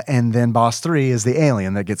 And then boss 3 is the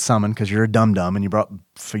alien that gets summoned because you're a dum-dum and you brought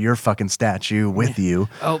for your fucking statue with you.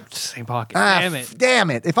 Oh, same pocket. Damn it.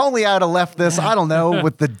 Damn it. If only I would have left this, I don't know,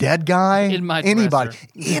 with the dead guy. In my anybody.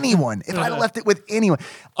 dresser. Anyone. If I'd have left it with anyone.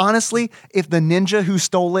 Honestly, if the ninja who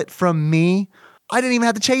stole it from me, I didn't even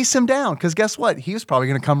have to chase him down because guess what? He was probably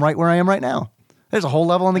going to come right where I am right now. There's a whole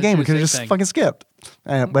level in the game we could have just fucking skipped.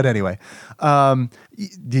 But anyway, then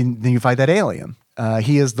you fight that alien.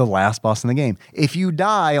 He is the last boss in the game. If you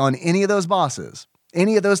die on any of those bosses,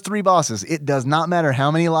 any of those 3 bosses, it does not matter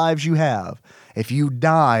how many lives you have. If you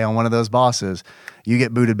die on one of those bosses, you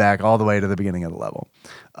get booted back all the way to the beginning of the level,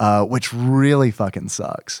 which really fucking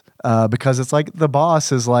sucks because it's like the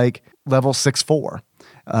boss is like level 6-4.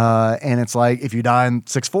 And it's like if you die in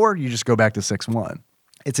 6-4, you just go back to 6-1.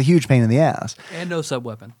 It's a huge pain in the ass. And no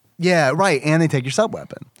sub-weapon. Yeah, right. And they take your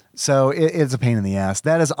sub-weapon. So it's a pain in the ass.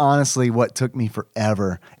 That is honestly what took me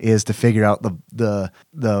forever is to figure out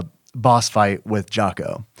the boss fight with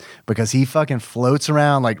Jocko because he fucking floats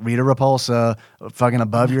around like Rita Repulsa fucking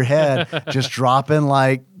above your head, just dropping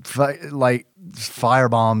like fire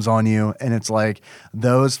bombs on you. And it's like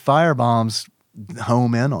those fire bombs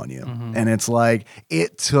home in on you. And it's like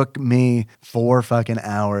it took me 4 fucking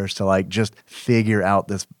hours to like just figure out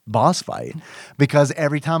this boss fight because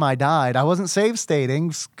every time I died, I wasn't save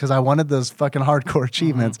stating because I wanted those fucking hardcore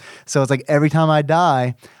achievements. So it's like every time I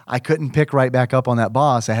die, I couldn't pick right back up on that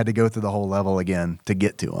boss. I had to go through the whole level again to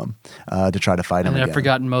get to him to try to fight him again. And I've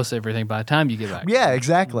forgotten most everything by the time you get back. Yeah,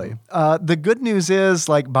 exactly. The good news is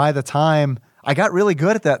like by the time I got really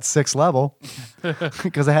good at that 6th level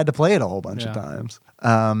because I had to play it a whole bunch of times.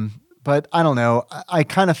 But I don't know. I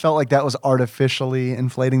kind of felt like that was artificially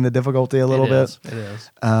inflating the difficulty a little bit. It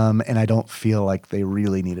is. And I don't feel like they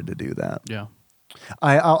really needed to do that. Yeah.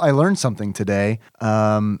 I learned something today.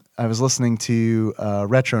 I was listening to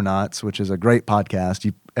Retronauts, which is a great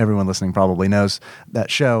podcast. Everyone listening probably knows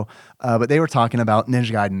that show. But they were talking about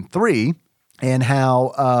Ninja Gaiden 3 and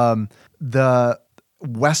how the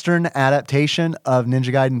Western adaptation of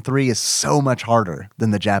Ninja Gaiden 3 is so much harder than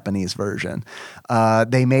the Japanese version.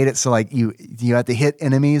 They made it so like you have to hit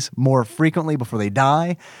enemies more frequently before they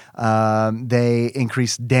die. They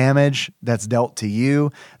increased damage that's dealt to you.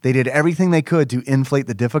 They did everything they could to inflate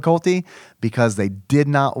the difficulty because they did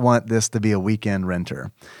not want this to be a weekend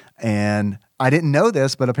renter. And I didn't know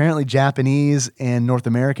this, but apparently Japanese and North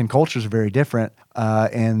American cultures are very different,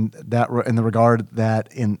 and that in the regard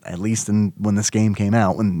that at least when this game came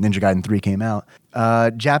out, when Ninja Gaiden 3 came out,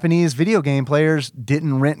 Japanese video game players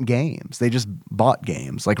didn't rent games; they just bought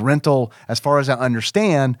games. Like rental, as far as I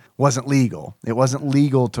understand, wasn't legal. It wasn't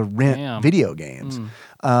legal to rent video games.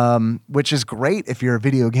 Which is great if you're a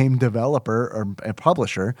video game developer or a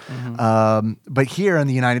publisher. But here in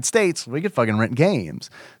the United States, we could fucking rent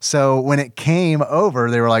games. So when it came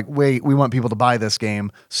over, they were like, wait, we want people to buy this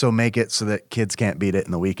game, so make it so that kids can't beat it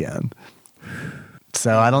in the weekend.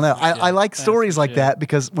 So I don't know. I like stories like that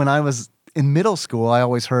because when I was in middle school, I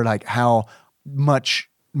always heard like how much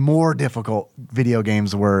more difficult video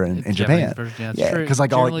games were in Japan. Yeah, because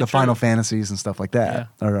like all like the Final Fantasies and stuff like that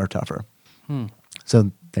are tougher.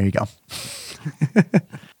 So there you go.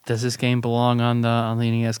 Does this game belong on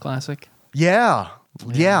the NES Classic? Yeah,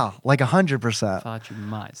 like 100%. Thought you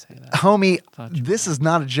might say that, homie. This is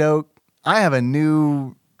not a joke. I have a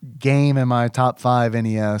new game in my top 5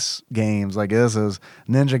 NES games. Like this is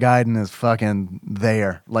Ninja Gaiden is fucking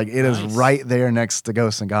there. Like it is right there next to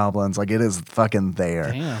Ghosts and Goblins. Like it is fucking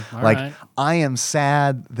there. Damn. Like I am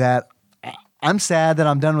sad that I'm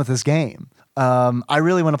done with this game. I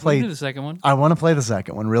really want to play the second one. I want to play the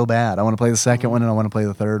second one real bad. I want to play the second one and I want to play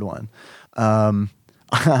the third one. I'm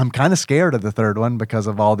kind of scared of the third one because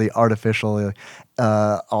of all the artificial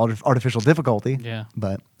difficulty. Yeah.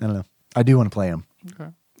 But I don't know. I do want to play them.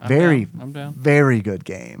 Okay. I'm down. Very good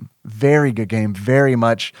game. Very good game. Very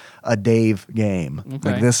much a Dave game.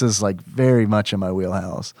 Okay. Like this is like very much in my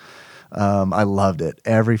wheelhouse. I loved it.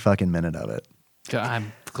 Every fucking minute of it.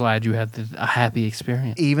 I'm glad you had a happy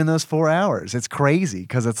experience. Even those 4 hours. It's crazy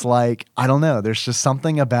because it's like, I don't know. There's just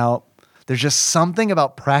something about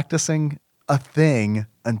practicing a thing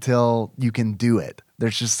until you can do it.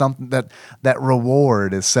 There's just something that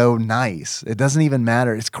reward is so nice. It doesn't even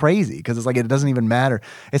matter. It's crazy because it's like it doesn't even matter.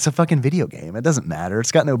 It's a fucking video game. It doesn't matter.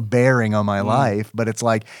 It's got no bearing on my life, but it's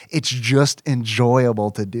like it's just enjoyable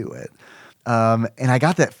to do it. And I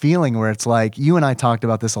got that feeling where it's like, you and I talked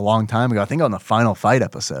about this a long time ago, I think on the Final Fight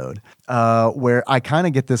episode, where I kind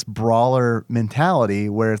of get this brawler mentality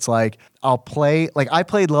where it's like, I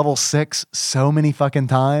played level 6 so many fucking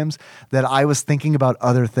times that I was thinking about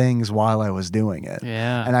other things while I was doing it.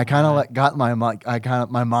 Yeah. And I kind of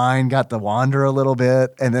my mind got to wander a little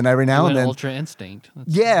bit. And then every now and then. Ultra instinct.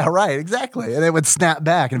 Yeah, right, exactly. And it would snap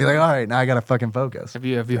back and be like, all right, now I got to fucking focus. Have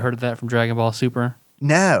you heard of that from Dragon Ball Super?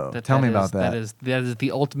 No, tell me about that. That is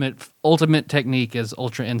the ultimate technique is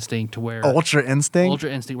Ultra Instinct, where Ultra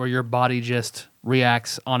Instinct, where your body just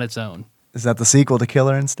reacts on its own. Is that the sequel to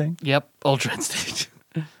Killer Instinct? Yep, Ultra Instinct.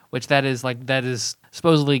 Which that is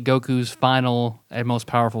supposedly Goku's final and most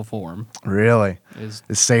powerful form. Really? Is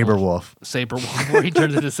Saber Wolf. Saber Wolf, where he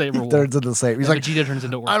turns into Saber Wolf. Turns into Saber. He's like, Vegeta turns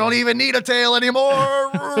into Orko. I don't even need a tail anymore.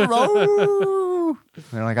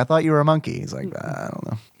 They're like, I thought you were a monkey. He's like, I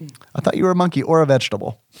don't know. I thought you were a monkey or a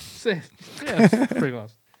vegetable. Yeah, pretty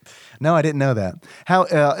close. No, I didn't know that. How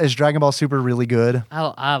is Dragon Ball Super really good?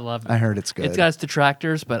 I love it. I heard it's good. It's got its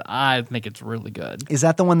detractors, but I think it's really good. Is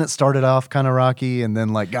that the one that started off kind of rocky and then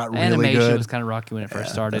like got really Animation good? was kind of rocky when it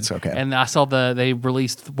first started. That's okay. And I saw they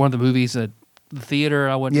released one of the movies at the theater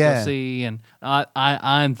I went to go see, and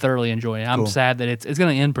I'm thoroughly enjoying it. I'm sad that it's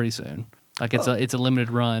going to end pretty soon. Like it's a limited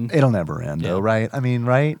run. It'll never end though, right? I mean,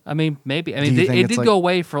 right? I mean, maybe. I mean, it did go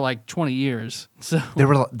away for like 20 years. So there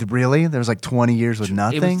was like 20 years with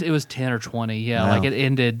nothing. It was 10 or 20. Yeah, like it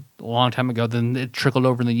ended a long time ago. Then it trickled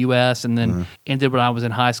over in the U.S. and then ended when I was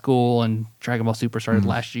in high school. And Dragon Ball Super started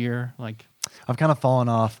last year. Like I've kind of fallen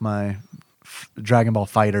off my Dragon Ball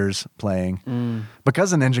Fighters playing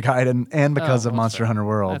because of Ninja Gaiden and because of Monster Hunter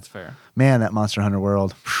World. That's fair. Man, that Monster Hunter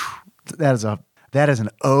World, that is an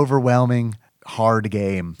overwhelming hard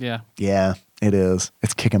game. Yeah. Yeah, it is.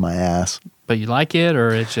 It's kicking my ass. But you like it, or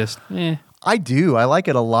it's just I do. I like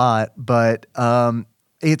it a lot, but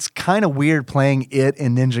it's kind of weird playing it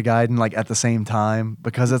and Ninja Gaiden like at the same time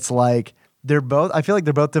because it's like I feel like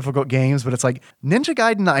they're both difficult games, but it's like Ninja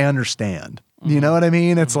Gaiden I understand. You know what I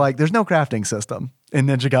mean? It's like there's no crafting system in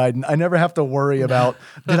Ninja Gaiden. I never have to worry about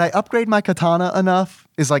did I upgrade my katana enough?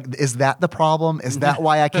 Is that the problem? Is that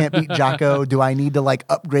why I can't beat Jocko? Do I need to like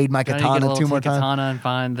upgrade my katana 2 more times? Katana and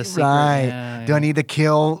find the secret. Right. Yeah, Do I need to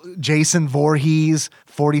kill Jason Voorhees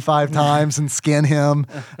 45 times and skin him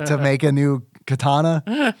to make a new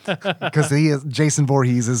katana? Because Jason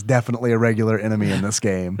Voorhees is definitely a regular enemy in this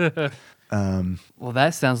game. Well,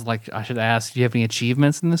 that sounds like I should ask, do you have any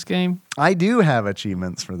achievements in this game? I do have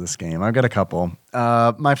achievements for this game. I've got a couple.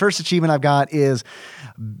 My first achievement I've got is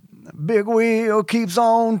Big Wheel Keeps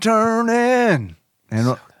On Turning.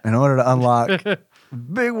 And in order to unlock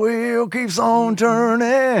Big Wheel Keeps On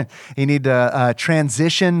Turning, you need to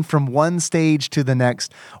transition from one stage to the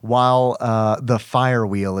next while the fire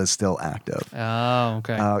wheel is still active. Oh,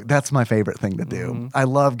 okay. That's my favorite thing to do. I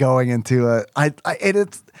love going into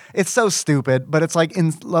it's so stupid, but it's like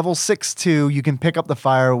in level 6-2, you can pick up the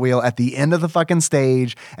fire wheel at the end of the fucking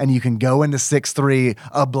stage and you can go into 6-3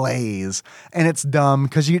 ablaze. And it's dumb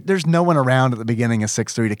because there's no one around at the beginning of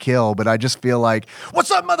 6-3 to kill, but I just feel like,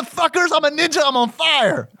 what's up, motherfuckers? I'm a ninja. I'm on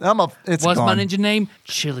fire. What's my ninja name?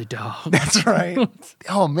 Chili Dog. That's right.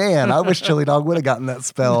 Oh, man. I wish Chili Dog would have gotten that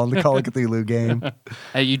spell in the Call of Cthulhu game.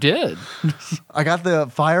 Hey, you did. I got the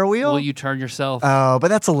fire wheel? Well, you turn yourself. Oh, but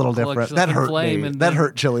that's a little different. That hurt me. That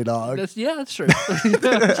hurt Chili Dog. That's true. You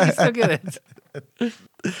still get it.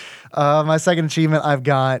 My second achievement I've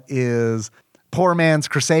got is Poor Man's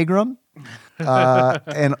Crissaegrim.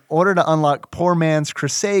 In order to unlock Poor Man's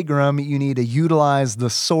Crissaegrim, you need to utilize the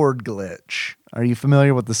sword glitch. Are you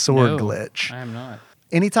familiar with the sword glitch? I am not.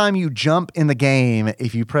 Anytime you jump in the game,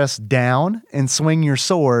 if you press down and swing your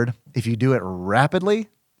sword, if you do it rapidly,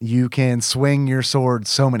 you can swing your sword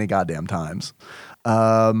so many goddamn times.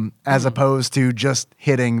 As opposed to just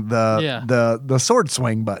hitting the sword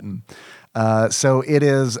swing button. So it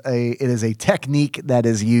is a technique that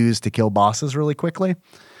is used to kill bosses really quickly.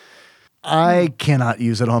 I cannot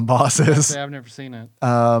use it on bosses. I've never seen it.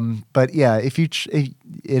 But yeah,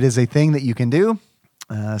 it is a thing that you can do.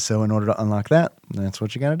 So in order to unlock that, that's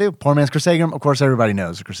what you got to do. Poor Man's Crissaegrim. Of course, everybody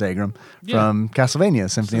knows the Crissaegrim from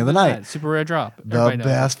Castlevania Symphony of the Night. Super rare drop. The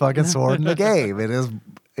best fucking sword in the game.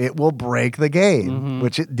 It will break the game,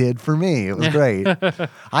 which it did for me. It was great.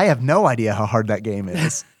 I have no idea how hard that game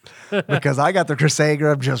is because I got the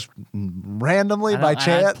Crissaegrim just randomly by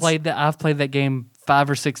chance. I've played that game 5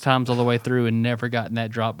 or 6 times all the way through and never gotten that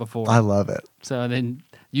drop before. I love it. So then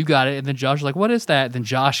you got it, and then Josh was like, "What is that?" Then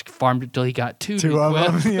Josh farmed it till he got 2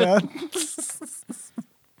 of them. Yeah.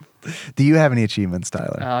 Do you have any achievements,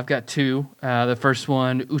 Tyler? I've got 2. The first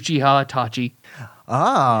one, Uchiha Itachi.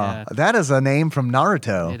 That is a name from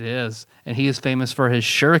Naruto. It is. And he is famous for his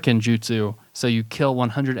shuriken jutsu. So you kill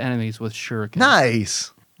 100 enemies with shuriken.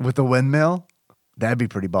 Nice. With the windmill? That'd be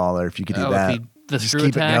pretty baller if you could do that. The Just screw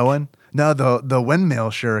keep attack? it going. No, the windmill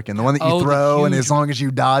shuriken, the one that you throw, and as long as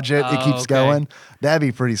you dodge it, it keeps going. That'd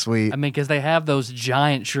be pretty sweet. I mean, because they have those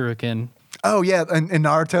giant shuriken. Oh, yeah. In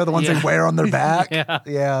Naruto, the ones they wear on their back.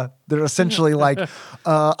 Yeah. They're essentially like,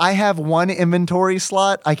 I have one inventory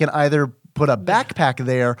slot. I can either put a backpack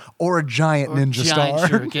there or a giant ninja giant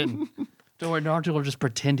star. Shuriken. Don't worry, Naruto will just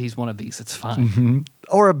pretend he's one of these. It's fine. Mm-hmm.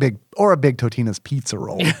 Or a big Totino's pizza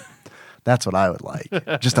roll. That's what I would like.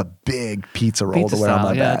 Just a big pizza roll to wear on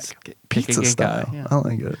my back. Pizza style. Yeah. I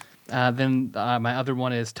like it. Then my other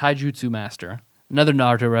one is Taijutsu Master. Another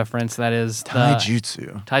Naruto reference. That is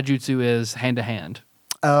Taijutsu. Taijutsu is hand to hand.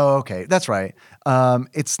 Oh, okay. That's right.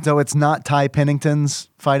 It's not Ty Pennington's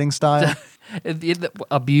fighting style.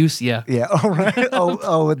 Abuse, yeah. Yeah. Oh, right.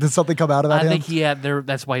 Oh, did something come out about him? I think he had there.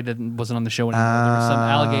 That's why he wasn't on the show anymore. There were some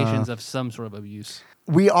allegations of some sort of abuse.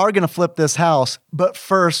 We are going to flip this house, but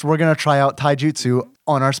first we're going to try out Taijutsu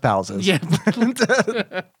on our spouses. Yeah.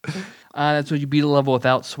 That's when you beat a level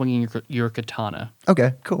without swinging your katana.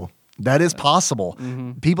 Okay, cool. That is possible.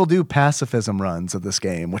 Mm-hmm. People do pacifism runs of this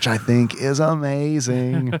game, which I think is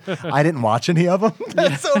amazing. I didn't watch any of them.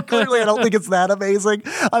 So clearly I don't think it's that amazing.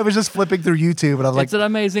 I was just flipping through YouTube and I was like, it's an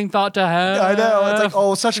amazing thought to have. I know. It's like,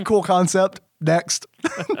 oh, such a cool concept. Next.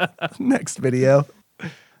 Next video.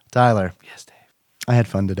 Tyler. Yes, Dave. I had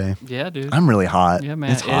fun today. Yeah, dude. I'm really hot. Yeah,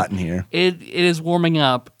 man. It's hot in here. It is warming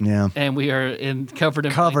up. Yeah. And we are covered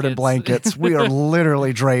in blankets. We are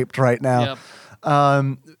literally draped right now.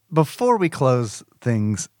 Yep. Before we close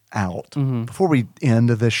things out, before we end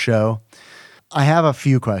this show, I have a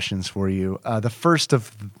few questions for you. The first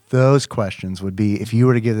of those questions would be, if you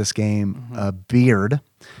were to give this game a beard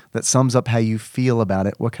that sums up how you feel about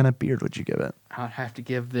it, what kind of beard would you give it? I would have to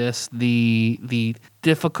give this the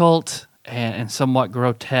difficult and somewhat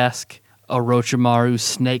grotesque Orochimaru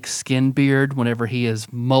snake skin beard whenever he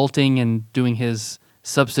is molting and doing his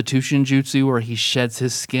substitution jutsu where he sheds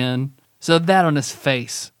his skin. So that on his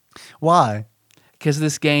face. Why? Because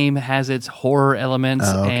this game has its horror elements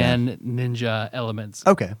and ninja elements.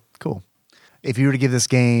 Okay, cool. If you were to give this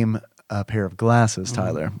game a pair of glasses,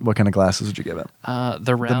 Tyler, what kind of glasses would you give it?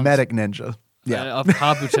 The medic ninja. Yeah. Of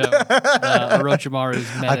Kabuto.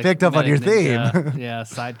 Orochimaru's medic. I picked up on your ninja, theme. Yeah,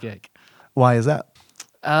 sidekick. Why is that?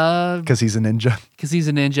 Because he's a ninja. Because he's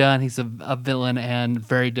a ninja and he's a villain and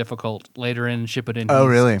very difficult. Later in Shippuden, he's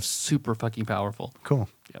really super fucking powerful. Cool.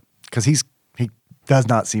 Yep. Because he does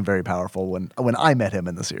not seem very powerful when I met him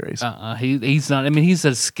in the series. He's not. I mean, he's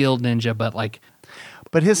a skilled ninja,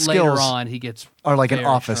 but his later skills on he gets are like an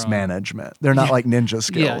office strong. Management. They're not like ninja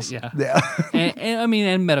skills. Yeah. and I mean,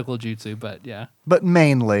 and medical jutsu, but yeah. But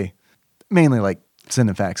mainly like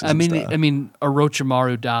Cinefaxes. I mean,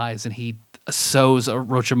 Orochimaru dies and he sews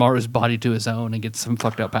Orochimaru's body to his own and gets some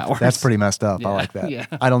fucked up powers. That's pretty messed up. Yeah, I like that. Yeah.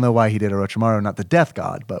 I don't know why he did Orochimaru, not the death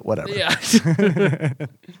god, but whatever. Yeah.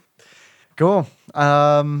 Cool.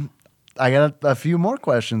 I got a few more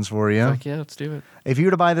questions for you. Fuck yeah, let's do it. If you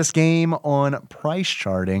were to buy this game on price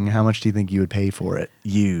charting, how much do you think you would pay for it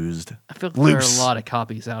used? I feel like there are a lot of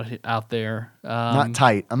copies out there. Not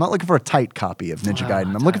tight. I'm not looking for a tight copy of Ninja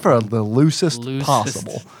Gaiden. I'm looking for the loosest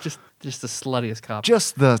possible. Just the sluttiest copy.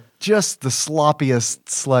 Just the sloppiest,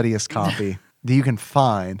 sluttiest copy that you can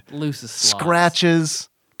find. Loosest slots. Scratches,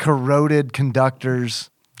 corroded conductors.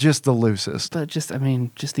 Just the loosest. But just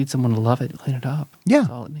need someone to love it and clean it up. Yeah. That's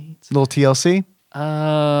all it needs. Little TLC?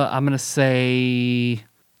 I'm going to say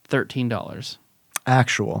 $13.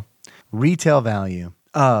 Actual retail value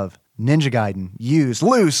of Ninja Gaiden used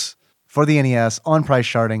loose for the NES on price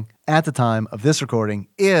charting at the time of this recording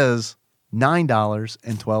is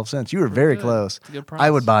 $9.12. You were very close. It's a good price. I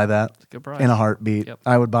would buy that It's a good price. in a heartbeat. Yep.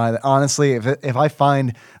 I would buy that. Honestly, if I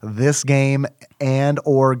find this game and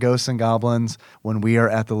or Ghosts and Goblins when we are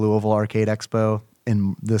at the Louisville Arcade Expo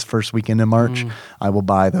in this first weekend in March, I will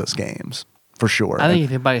buy those games for sure. I think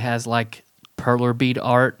if anybody has like perler bead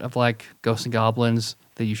art of like Ghosts and Goblins,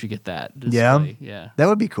 then you should get that. Yeah, that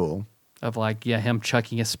would be cool. Of like him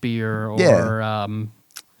chucking a spear or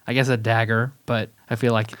I guess a dagger, but I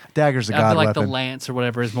feel like dagger's a god weapon. The lance or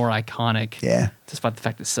whatever is more iconic. Yeah, despite the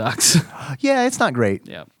fact it sucks. Yeah, it's not great.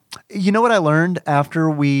 Yeah. You know what I learned after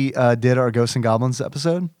we did our Ghosts and Goblins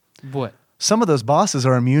episode? What? Some of those bosses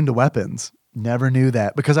are immune to weapons. Never knew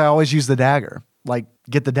that because I always use the dagger. Like,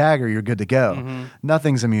 get the dagger, you're good to go. Mm-hmm.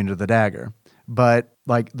 Nothing's immune to the dagger. But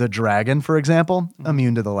like the dragon, for example,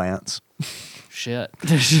 immune to the lance. Shit.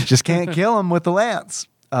 Just can't kill him with the lance.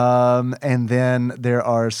 And then there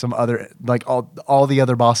are some other, like all the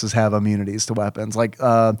other bosses have immunities to weapons, like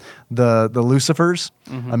the Lucifers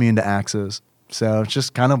immune to axes. So it's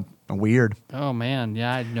just kind of weird. Oh man,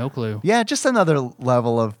 yeah, I had no clue. Yeah, just another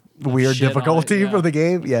level of weird difficulty for the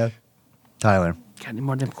game. Yeah. Tyler. Got any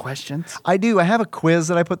more damn questions? I do. I have a quiz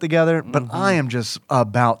that I put together, but I am just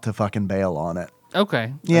about to fucking bail on it.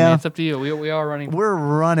 Okay. Yeah. I mean, it's up to you. We are running. We're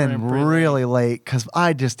running really late because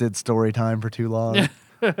I just did story time for too long.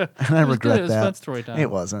 And I regret It was that. fun story time. It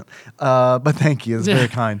wasn't. But thank you. It's very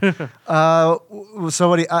kind. So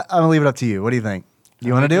what do I'm going to leave it up to you. What do you think?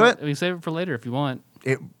 You want to do it? We save it for later if you want.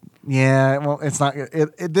 Yeah, well, it's not.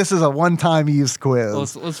 This is a one-time use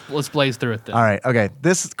quiz. Let's blaze through it then. All right, okay.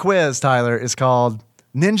 This quiz, Tyler, is called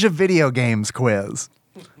Ninja Video Games Quiz.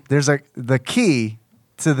 There's the key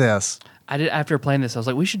to this. I did after playing this. I was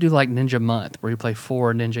like, we should do like Ninja Month, where you play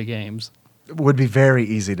 4 Ninja games. Would be very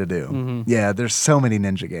easy to do. Yeah, there's so many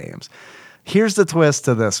Ninja games. Here's the twist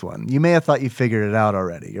to this one. You may have thought you figured it out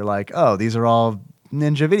already. You're like, oh, these are all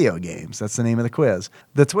Ninja video games. That's the name of the quiz.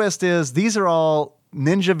 The twist is these are all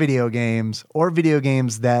Ninja video games or video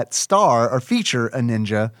games that star or feature a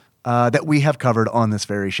ninja that we have covered on this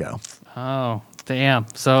very show. Oh, damn.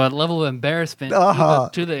 So a level of embarrassment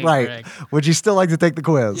to the incorrect. Right. Would you still like to take the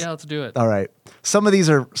quiz? Yeah, let's do it. All right. Some of these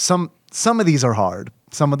are hard.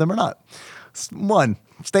 Some of them are not.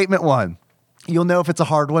 Statement 1. You'll know if it's a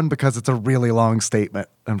hard one because it's a really long statement.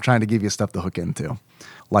 I'm trying to give you stuff to hook into,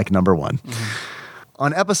 like number 1.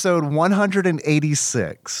 On episode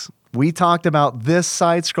 186, we talked about this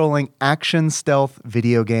side-scrolling action stealth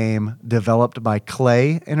video game developed by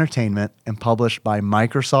Clay Entertainment and published by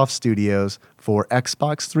Microsoft Studios for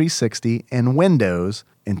Xbox 360 and Windows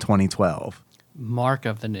in 2012. Mark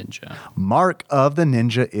of the Ninja. Mark of the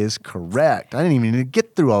Ninja is correct. I didn't even need to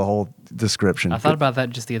get through a whole description. I thought about that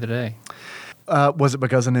just the other day. Was it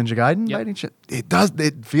because of Ninja Gaiden? Yep. It does.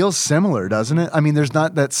 It feels similar, doesn't it? I mean, there's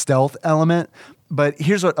not that stealth element, but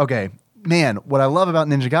here's what. Okay, man, what I love about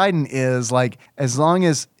Ninja Gaiden is like as long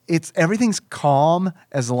as everything's calm,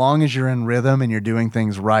 as long as you're in rhythm and you're doing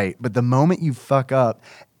things right. But the moment you fuck up,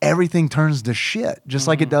 everything turns to shit, just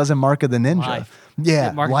like it does in Mark of the Ninja. Life.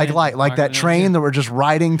 Yeah, like that train that we're just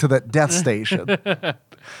riding to the death station.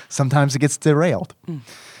 Sometimes it gets derailed.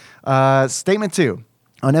 Statement 2.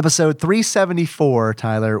 On episode 374,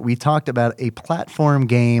 Tyler, we talked about a platform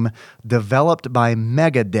game developed by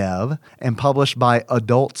Megadev and published by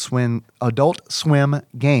Adult Swim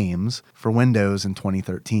Games for Windows in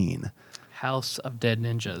 2013. House of Dead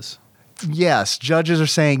Ninjas. Yes, judges are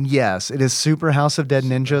saying yes. It is Super House of Dead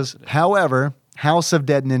Ninjas. However, House of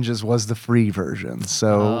Dead Ninjas was the free version,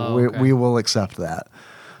 so we will accept that.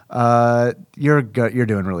 You're good. You're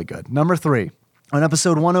doing really good. Number 3. On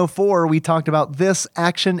episode 104, we talked about this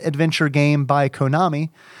action-adventure game by Konami.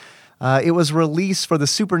 It was released for the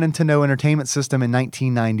Super Nintendo Entertainment System in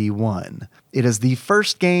 1991. It is the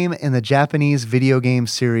first game in the Japanese video game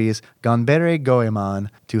series Ganbare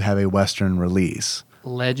Goemon to have a Western release.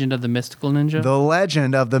 Legend of the Mystical Ninja? The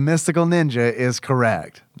Legend of the Mystical Ninja is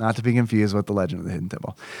correct. Not to be confused with The Legend of the Hidden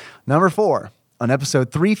Temple. Number 4, on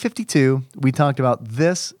episode 352, we talked about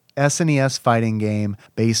this SNES fighting game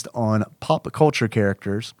based on pop culture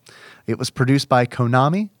characters. It was produced by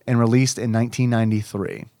Konami and released in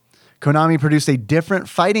 1993. Konami produced a different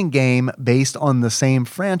fighting game based on the same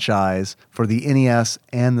franchise for the NES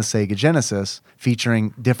and the Sega Genesis,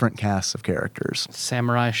 featuring different casts of characters.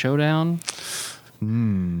 Samurai Showdown?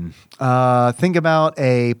 Think about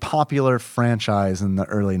a popular franchise in the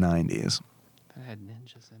early 90s. That had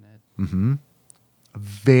ninjas in it. Mm-hmm. A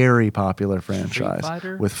very popular franchise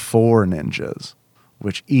with 4 ninjas,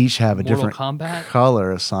 which each have a different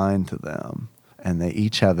color assigned to them. And they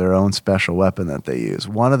each have their own special weapon that they use.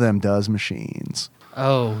 One of them does machines.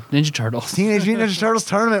 Oh, Ninja Turtles. Teenage Mutant Ninja Turtles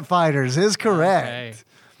Tournament Fighters is correct. Okay.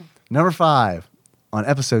 Number 5, on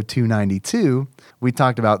episode 292, we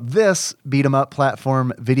talked about this beat-em-up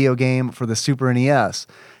platform video game for the Super NES.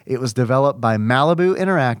 It was developed by Malibu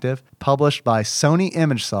Interactive, published by Sony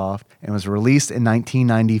ImageSoft, and was released in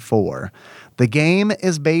 1994. The game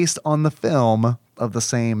is based on the film of the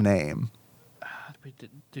same name.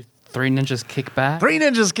 Do 3 Ninjas Kick Back? 3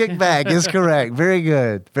 Ninjas Kick Back is correct. Very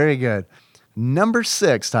good. Very good. Number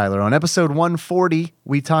 6, Tyler. On episode 140,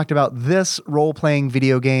 we talked about this role-playing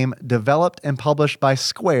video game developed and published by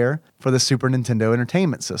Square for the Super Nintendo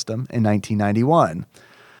Entertainment System in 1991.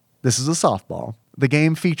 This is a softball. The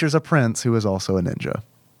game features a prince who is also a ninja.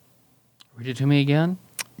 Read it to me again?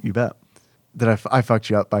 You bet. Did I fucked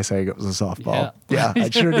you up by saying it was a softball? Yeah, I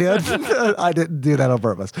sure did. I didn't do that on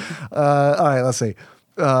purpose. All right, let's see.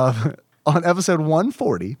 On episode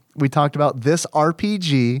 140, we talked about this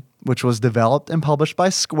RPG, which was developed and published by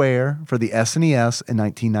Square for the SNES in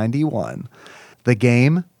 1991. The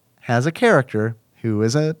game has a character who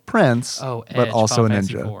is a prince, Edge, but also a Final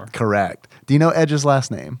Fantasy ninja. IV. Correct. Do you know Edge's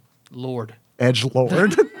last name? Lord.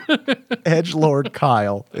 Edgelord. Edgelord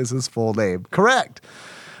Kyle is his full name. Correct.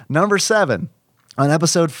 Number 7. On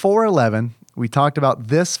episode 411, we talked about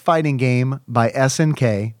this fighting game by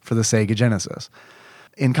SNK for the Sega Genesis.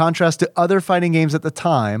 In contrast to other fighting games at the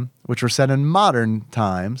time, which were set in modern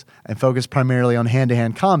times and focused primarily on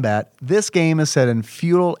hand-to-hand combat, this game is set in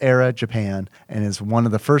feudal-era Japan and is one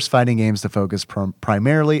of the first fighting games to focus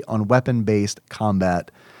primarily on weapon-based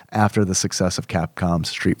combat after the success of Capcom's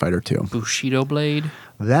Street Fighter II. Bushido Blade?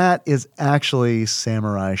 That is actually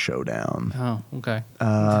Samurai Showdown. Oh, okay.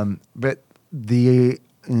 But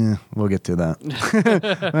we'll get to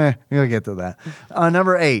that. We'll get to that.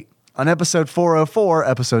 Number 8. On episode 404,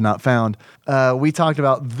 episode not found, we talked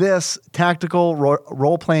about this tactical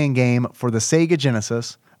role-playing game for the Sega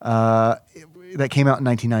Genesis that came out in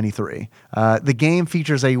 1993. The game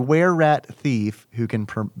features a were-rat thief who can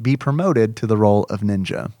be promoted to the role of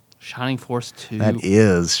ninja. Shining Force 2. That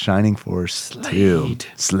is Shining Force 2.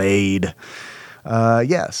 Slade.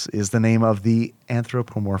 Yes, is the name of the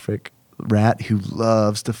anthropomorphic rat who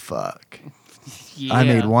loves to fuck. Yeah. I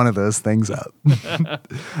made one of those things up.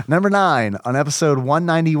 Number 9, on episode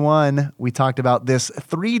 191, we talked about this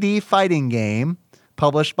 3D fighting game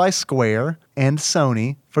published by Square and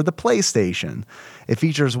Sony for the PlayStation. It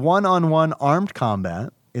features one-on-one armed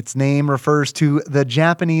combat. Its name refers to the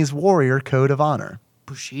Japanese warrior code of honor.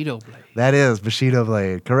 Bushido Blade. That is Bushido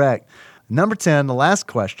Blade, correct. Number 10, the last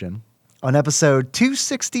question. On episode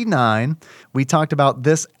 269, we talked about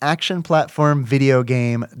this action platform video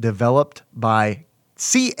game developed by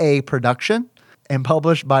CA Production and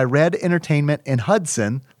published by Red Entertainment and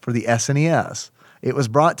Hudson for the SNES. It was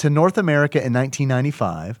brought to North America in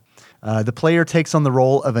 1995. The player takes on the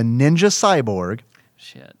role of a ninja cyborg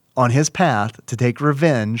on his path to take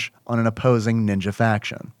revenge on an opposing ninja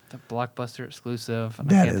faction. The Blockbuster exclusive.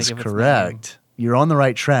 That is correct. You're on the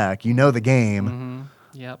right track. You know the game. Mm-hmm.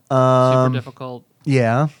 Yep. Super difficult.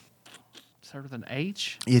 Yeah. Started with an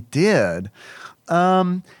H? It did.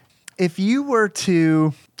 If you were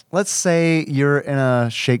to, let's say you're in a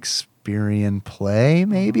Shakespearean play,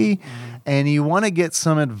 maybe, and you want to get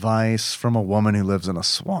some advice from a woman who lives in a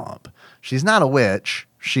swamp. She's not a witch.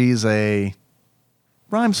 She's a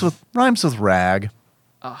rhymes with rag.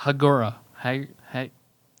 Hagura. I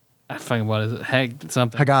fucking what is it?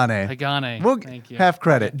 Something. Hagane. We'll Thank you. Half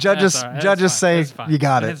credit. Judges say you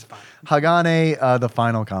got it. Hagane, the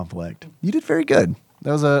final conflict. You did very good.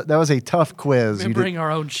 That was a tough quiz. Remembering our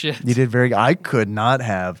own shit. You did very. I could not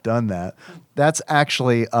have done that. That's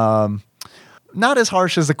actually not as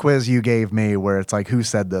harsh as the quiz you gave me, where it's like, who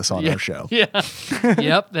said this on our show? Yeah.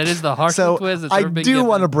 Yep. That is the harshest quiz that's ever been given. I do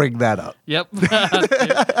want to bring that up. Yep.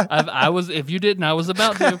 I was. If you didn't, I was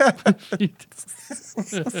about to.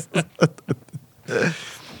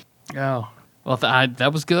 Oh well, that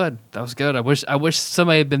was good. That was good. I wish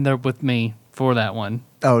somebody had been there with me for that one.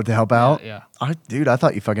 Oh, to help out? Yeah. Dude, I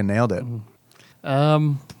thought you fucking nailed it. You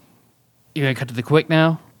gonna cut to the quick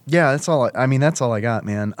now? Yeah, that's all. That's all I got,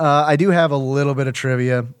 man. I do have a little bit of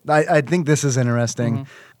trivia. I think this is interesting.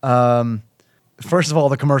 First of all,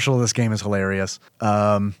 the commercial of this game is hilarious.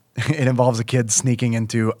 It involves a kid sneaking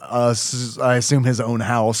into, I assume, his own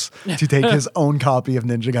house to take his own copy of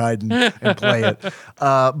Ninja Gaiden and play it.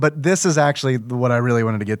 But this is actually what I really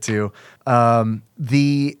wanted to get to.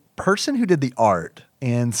 The person who did the art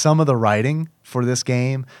and some of the writing for this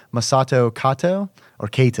game, Masato Kato, or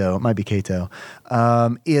Kato, it might be Kato,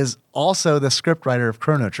 is also the scriptwriter of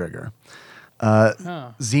Chrono Trigger.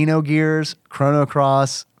 Xenogears, Chrono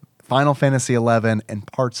Cross, Final Fantasy XI, and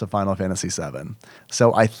parts of Final Fantasy VII.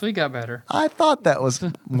 So we got better. I thought that was,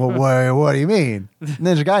 well, what do you mean?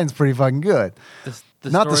 Ninja Gaiden's pretty fucking good.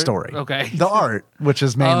 Not the story. Okay. The art, which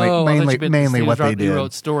is mainly what they did. You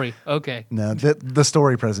wrote story. Okay. No, the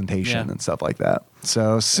story presentation and stuff like that.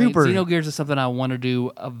 So super. Xenogears is something I want to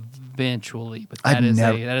do eventually, but that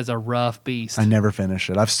is a rough beast. I never finished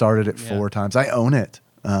it. I've started it 4 times. I own it,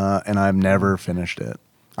 and I've never finished it.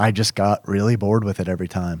 I just got really bored with it every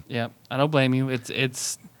time. Yeah, I don't blame you. It's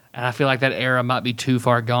and I feel like that era might be too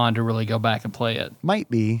far gone to really go back and play it. Might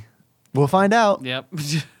be. We'll find out. Yep.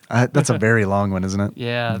 That's a very long one, isn't it?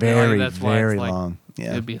 Yeah. Very, that's why very it's long.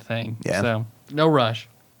 Yeah. It'd be a thing. Yeah. So, no rush.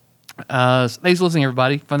 Thanks for listening,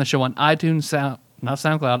 everybody. Find the show on iTunes, not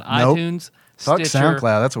SoundCloud, nope. iTunes, Fuck Stitcher,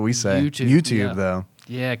 SoundCloud. That's what we say. YouTube though.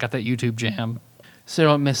 Yeah, got that YouTube jam. So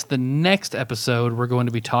don't miss the next episode. We're going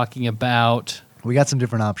to be talking about... We got some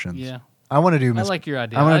different options. Yeah. I want to do. I like your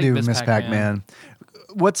idea. I want like to do Miss Pac-Man.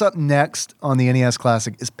 What's up next on the NES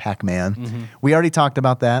Classic is Pac-Man. Mm-hmm. We already talked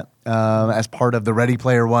about that as part of the Ready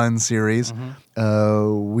Player One series.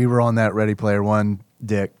 Mm-hmm. We were on that Ready Player One,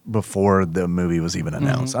 Dick, before the movie was even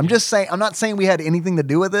announced. I'm just saying. I'm not saying we had anything to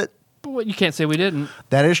do with it. But you can't say we didn't.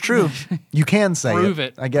 That is true. You can say Prove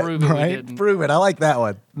it. I get Prove it right. we didn't. Prove it. I like that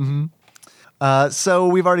one. So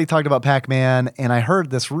we've already talked about Pac-Man, and I heard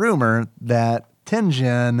this rumor that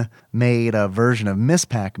Tengen made a version of Miss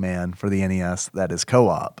Pac-Man for the NES that is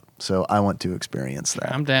co-op. So I want to experience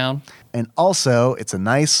that. I'm down. And also, it's a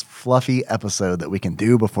nice, fluffy episode that we can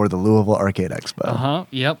do before the Louisville Arcade Expo.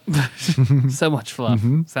 Yep. So much fluff.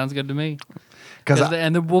 Sounds good to me.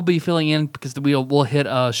 And then we'll be filling in because we'll hit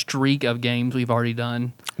a streak of games we've already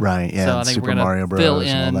done. Right, yeah. So I think Super we're gonna Mario Bros. fill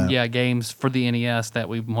And all in that. games for the NES that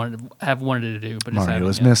we wanted to do, but just Mario haven't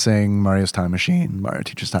was yet. missing, Mario's Time Machine, Mario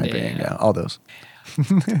Teaches Typing, Yeah. all those.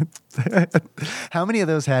 How many of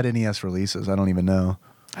those had NES releases? I don't even know.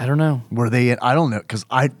 I don't know. Were they? I don't know because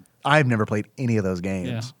I've never played any of those games.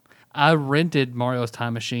 Yeah. I rented Mario's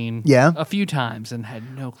Time Machine Yeah? a few times and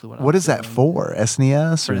had no clue what I What was is that doing. for?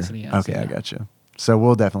 SNES? For or? SNES, Okay, yeah. I got you. So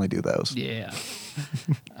we'll definitely do those. Yeah.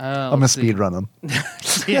 I'm gonna speed run them.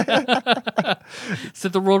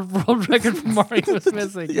 Set the world record for Mario was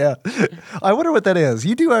missing. Yeah, I wonder what that is.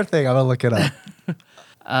 You do our thing. I'm gonna look it up.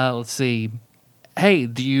 Let's see. Hey,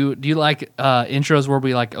 do you like intros where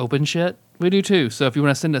we like open shit? We do too. So if you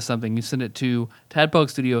want to send us something, you send it to Tadpog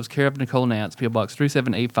Studios, care of Nicole Nance, PO Box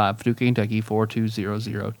 3785, Paducah, Kentucky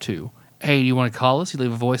 42002. Hey, do you want to call us? You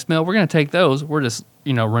leave a voicemail. We're going to take those. We're just,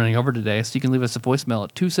 running over today. So you can leave us a voicemail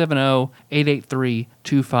at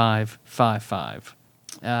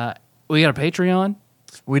 270-883-2555. We got a Patreon.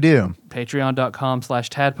 We do.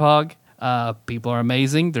 Patreon.com/Tadpog. People are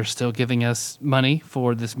amazing. They're still giving us money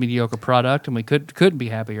for this mediocre product, and we couldn't be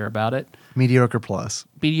happier about it. Mediocre plus.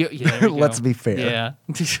 Yeah, there you Let's go. be fair. Yeah.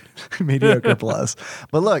 Mediocre plus.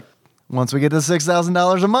 But look, once we get to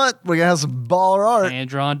 $6,000 a month, we're gonna have some baller art And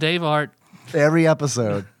drawn Dave art. every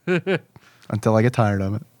episode until I get tired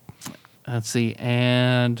of it. Let's see.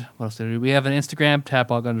 And what else did we do? We have an Instagram,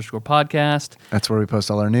 Tadpog_podcast. That's where we post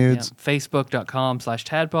all our nudes. Yeah,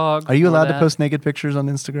 Facebook.com/Tadpog. Are you All allowed to that. post naked pictures on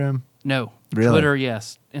Instagram? No. Really? Twitter,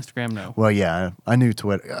 yes. Instagram, no. Well, yeah, I knew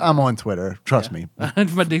Twitter. I'm on Twitter. Trust me.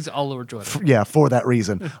 My dick's all over Twitter. Yeah, for that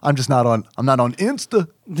reason. I'm not on Insta.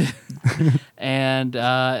 And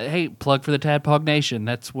hey, plug for the Tadpog Nation.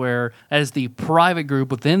 That is the private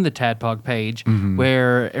group within the Tadpog page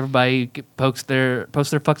where everybody posts their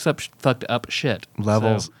fucked up shit.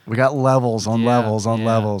 Levels. So, We got levels on Yeah, levels on yeah.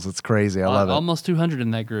 levels. It's crazy. I love it. Almost 200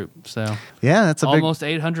 in that group. So Yeah, that's a big. almost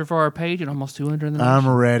 800 for our page and almost 200 in the I'm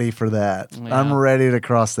nation. ready for that. Yeah. I'm ready to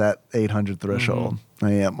cross that 800 threshold.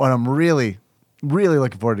 I am. But I'm really, really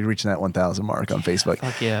looking forward to reaching that 1,000 mark on Facebook.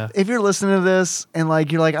 Fuck yeah. If you're listening to this and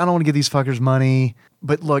you're like, I don't want to give these fuckers money,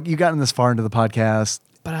 but look, you gotten this far into the podcast.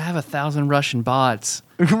 But I have 1,000 Russian bots.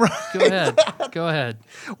 Right. Go ahead.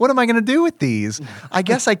 What am I going to do with these? I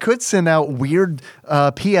guess I could send out weird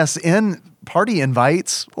PSN party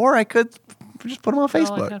invites, or I could just put them on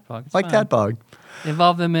Facebook. Tadpog. It's Like fine. Tadpog.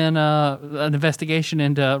 Involve them in an investigation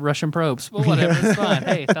into Russian probes. Well, whatever. It's fine.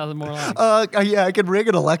 Hey, 1,000 more likes. Yeah, I could rig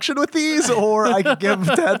an election with these, or I could give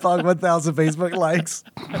Tadpog 1,000 Facebook likes.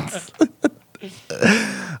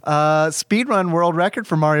 Speedrun world record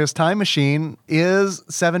for Mario's Time Machine is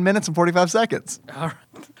 7 minutes and 45 seconds. All right.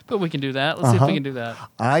 But we can do that. Let's see if we can do that.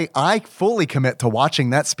 I fully commit to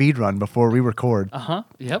watching that speedrun before we record.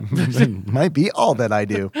 Yep. Might be all that I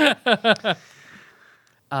do.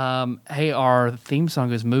 Hey, our theme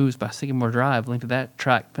song is Moves by Sycamore Drive. Link to that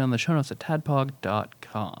track found in the show notes at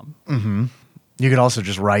tadpog.com. You could also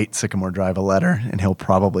just write Sycamore Drive a letter, and he'll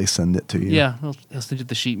probably send it to you. Yeah, he'll send you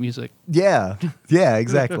the sheet music. Yeah,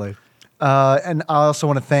 exactly. And I also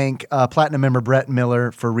want to thank Platinum member Brett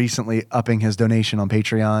Miller for recently upping his donation on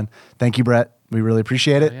Patreon. Thank you, Brett. We really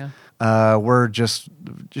appreciate it. Yeah. We're just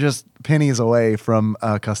pennies away from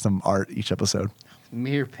custom art each episode.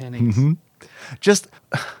 Mere pennies. Just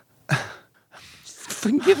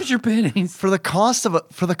Give us your pennies. for the cost of a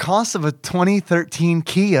 2013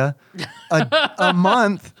 Kia, a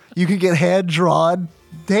month you can get hand drawn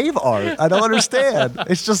Dave art. I don't understand.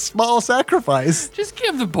 It's just small sacrifice. Just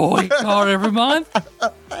give the boy a car every month.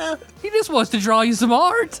 He just wants to draw you some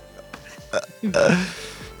art.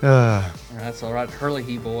 That's all right.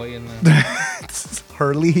 Hurley boy and the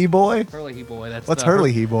Hurley He Boy? Hurley He Boy. What's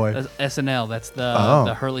Hurley He Boy? That's SNL. That's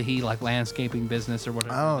the Hurley He like landscaping business or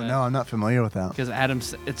whatever. Oh no, I'm not familiar with that. Because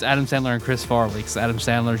it's Adam Sandler and Chris Farley. Because Adam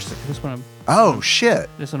Sandler's just like, just want to. Oh shit!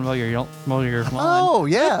 Just want to mow your lawn. Oh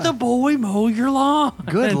yeah. Let the boy mow your lawn.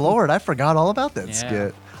 Good lord, I forgot all about that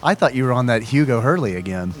skit. I thought you were on that Hugo Hurley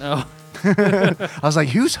again. No. I was like,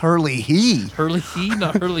 who's Hurley He? Hurley He,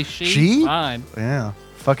 not Hurley She. She? Fine. Yeah.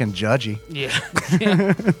 Fucking judgy. Yeah.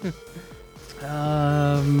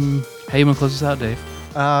 How you want to close this out, Dave?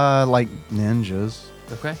 Like ninjas.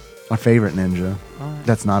 Okay. My favorite ninja. All right.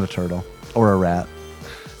 That's not a turtle or a rat.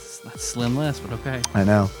 That's slim list, but okay. I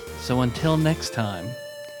know. So until next time. You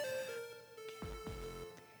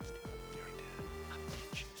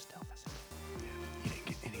didn't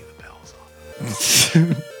get any of the bells off.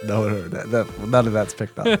 No one heard that. None of that's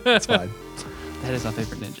picked up. It's fine. That is my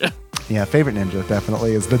favorite ninja. Yeah, favorite ninja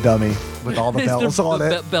definitely is the dummy with all the bells on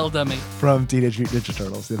it. Bell dummy. From Teenage Mutant Ninja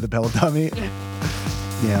Turtles. The bell dummy.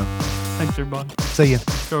 Yeah. Thanks, everybody. See ya.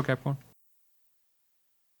 Go Capricorn.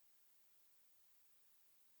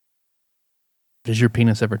 Does your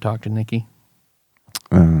penis ever talk to Nikki?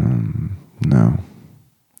 No.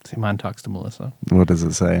 See, mine talks to Melissa. What does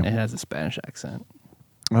it say? It has a Spanish accent.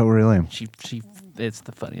 Oh, really? She, it's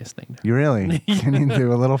the funniest thing. You really? Can you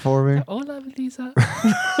do a little for me? Hola, Melissa.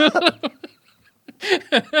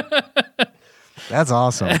 That's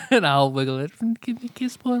awesome. And I'll wiggle it. Give me a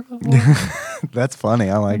kiss, por favor. That's funny.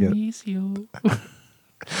 I like it. Miss you.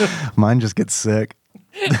 Mine just gets sick.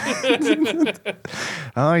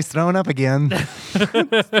 Oh, he's throwing up again.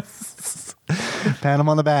 Pat him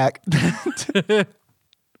on the back.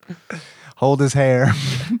 Hold his hair.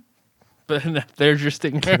 But there's your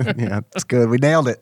stinger. Yeah, it's good. We nailed it.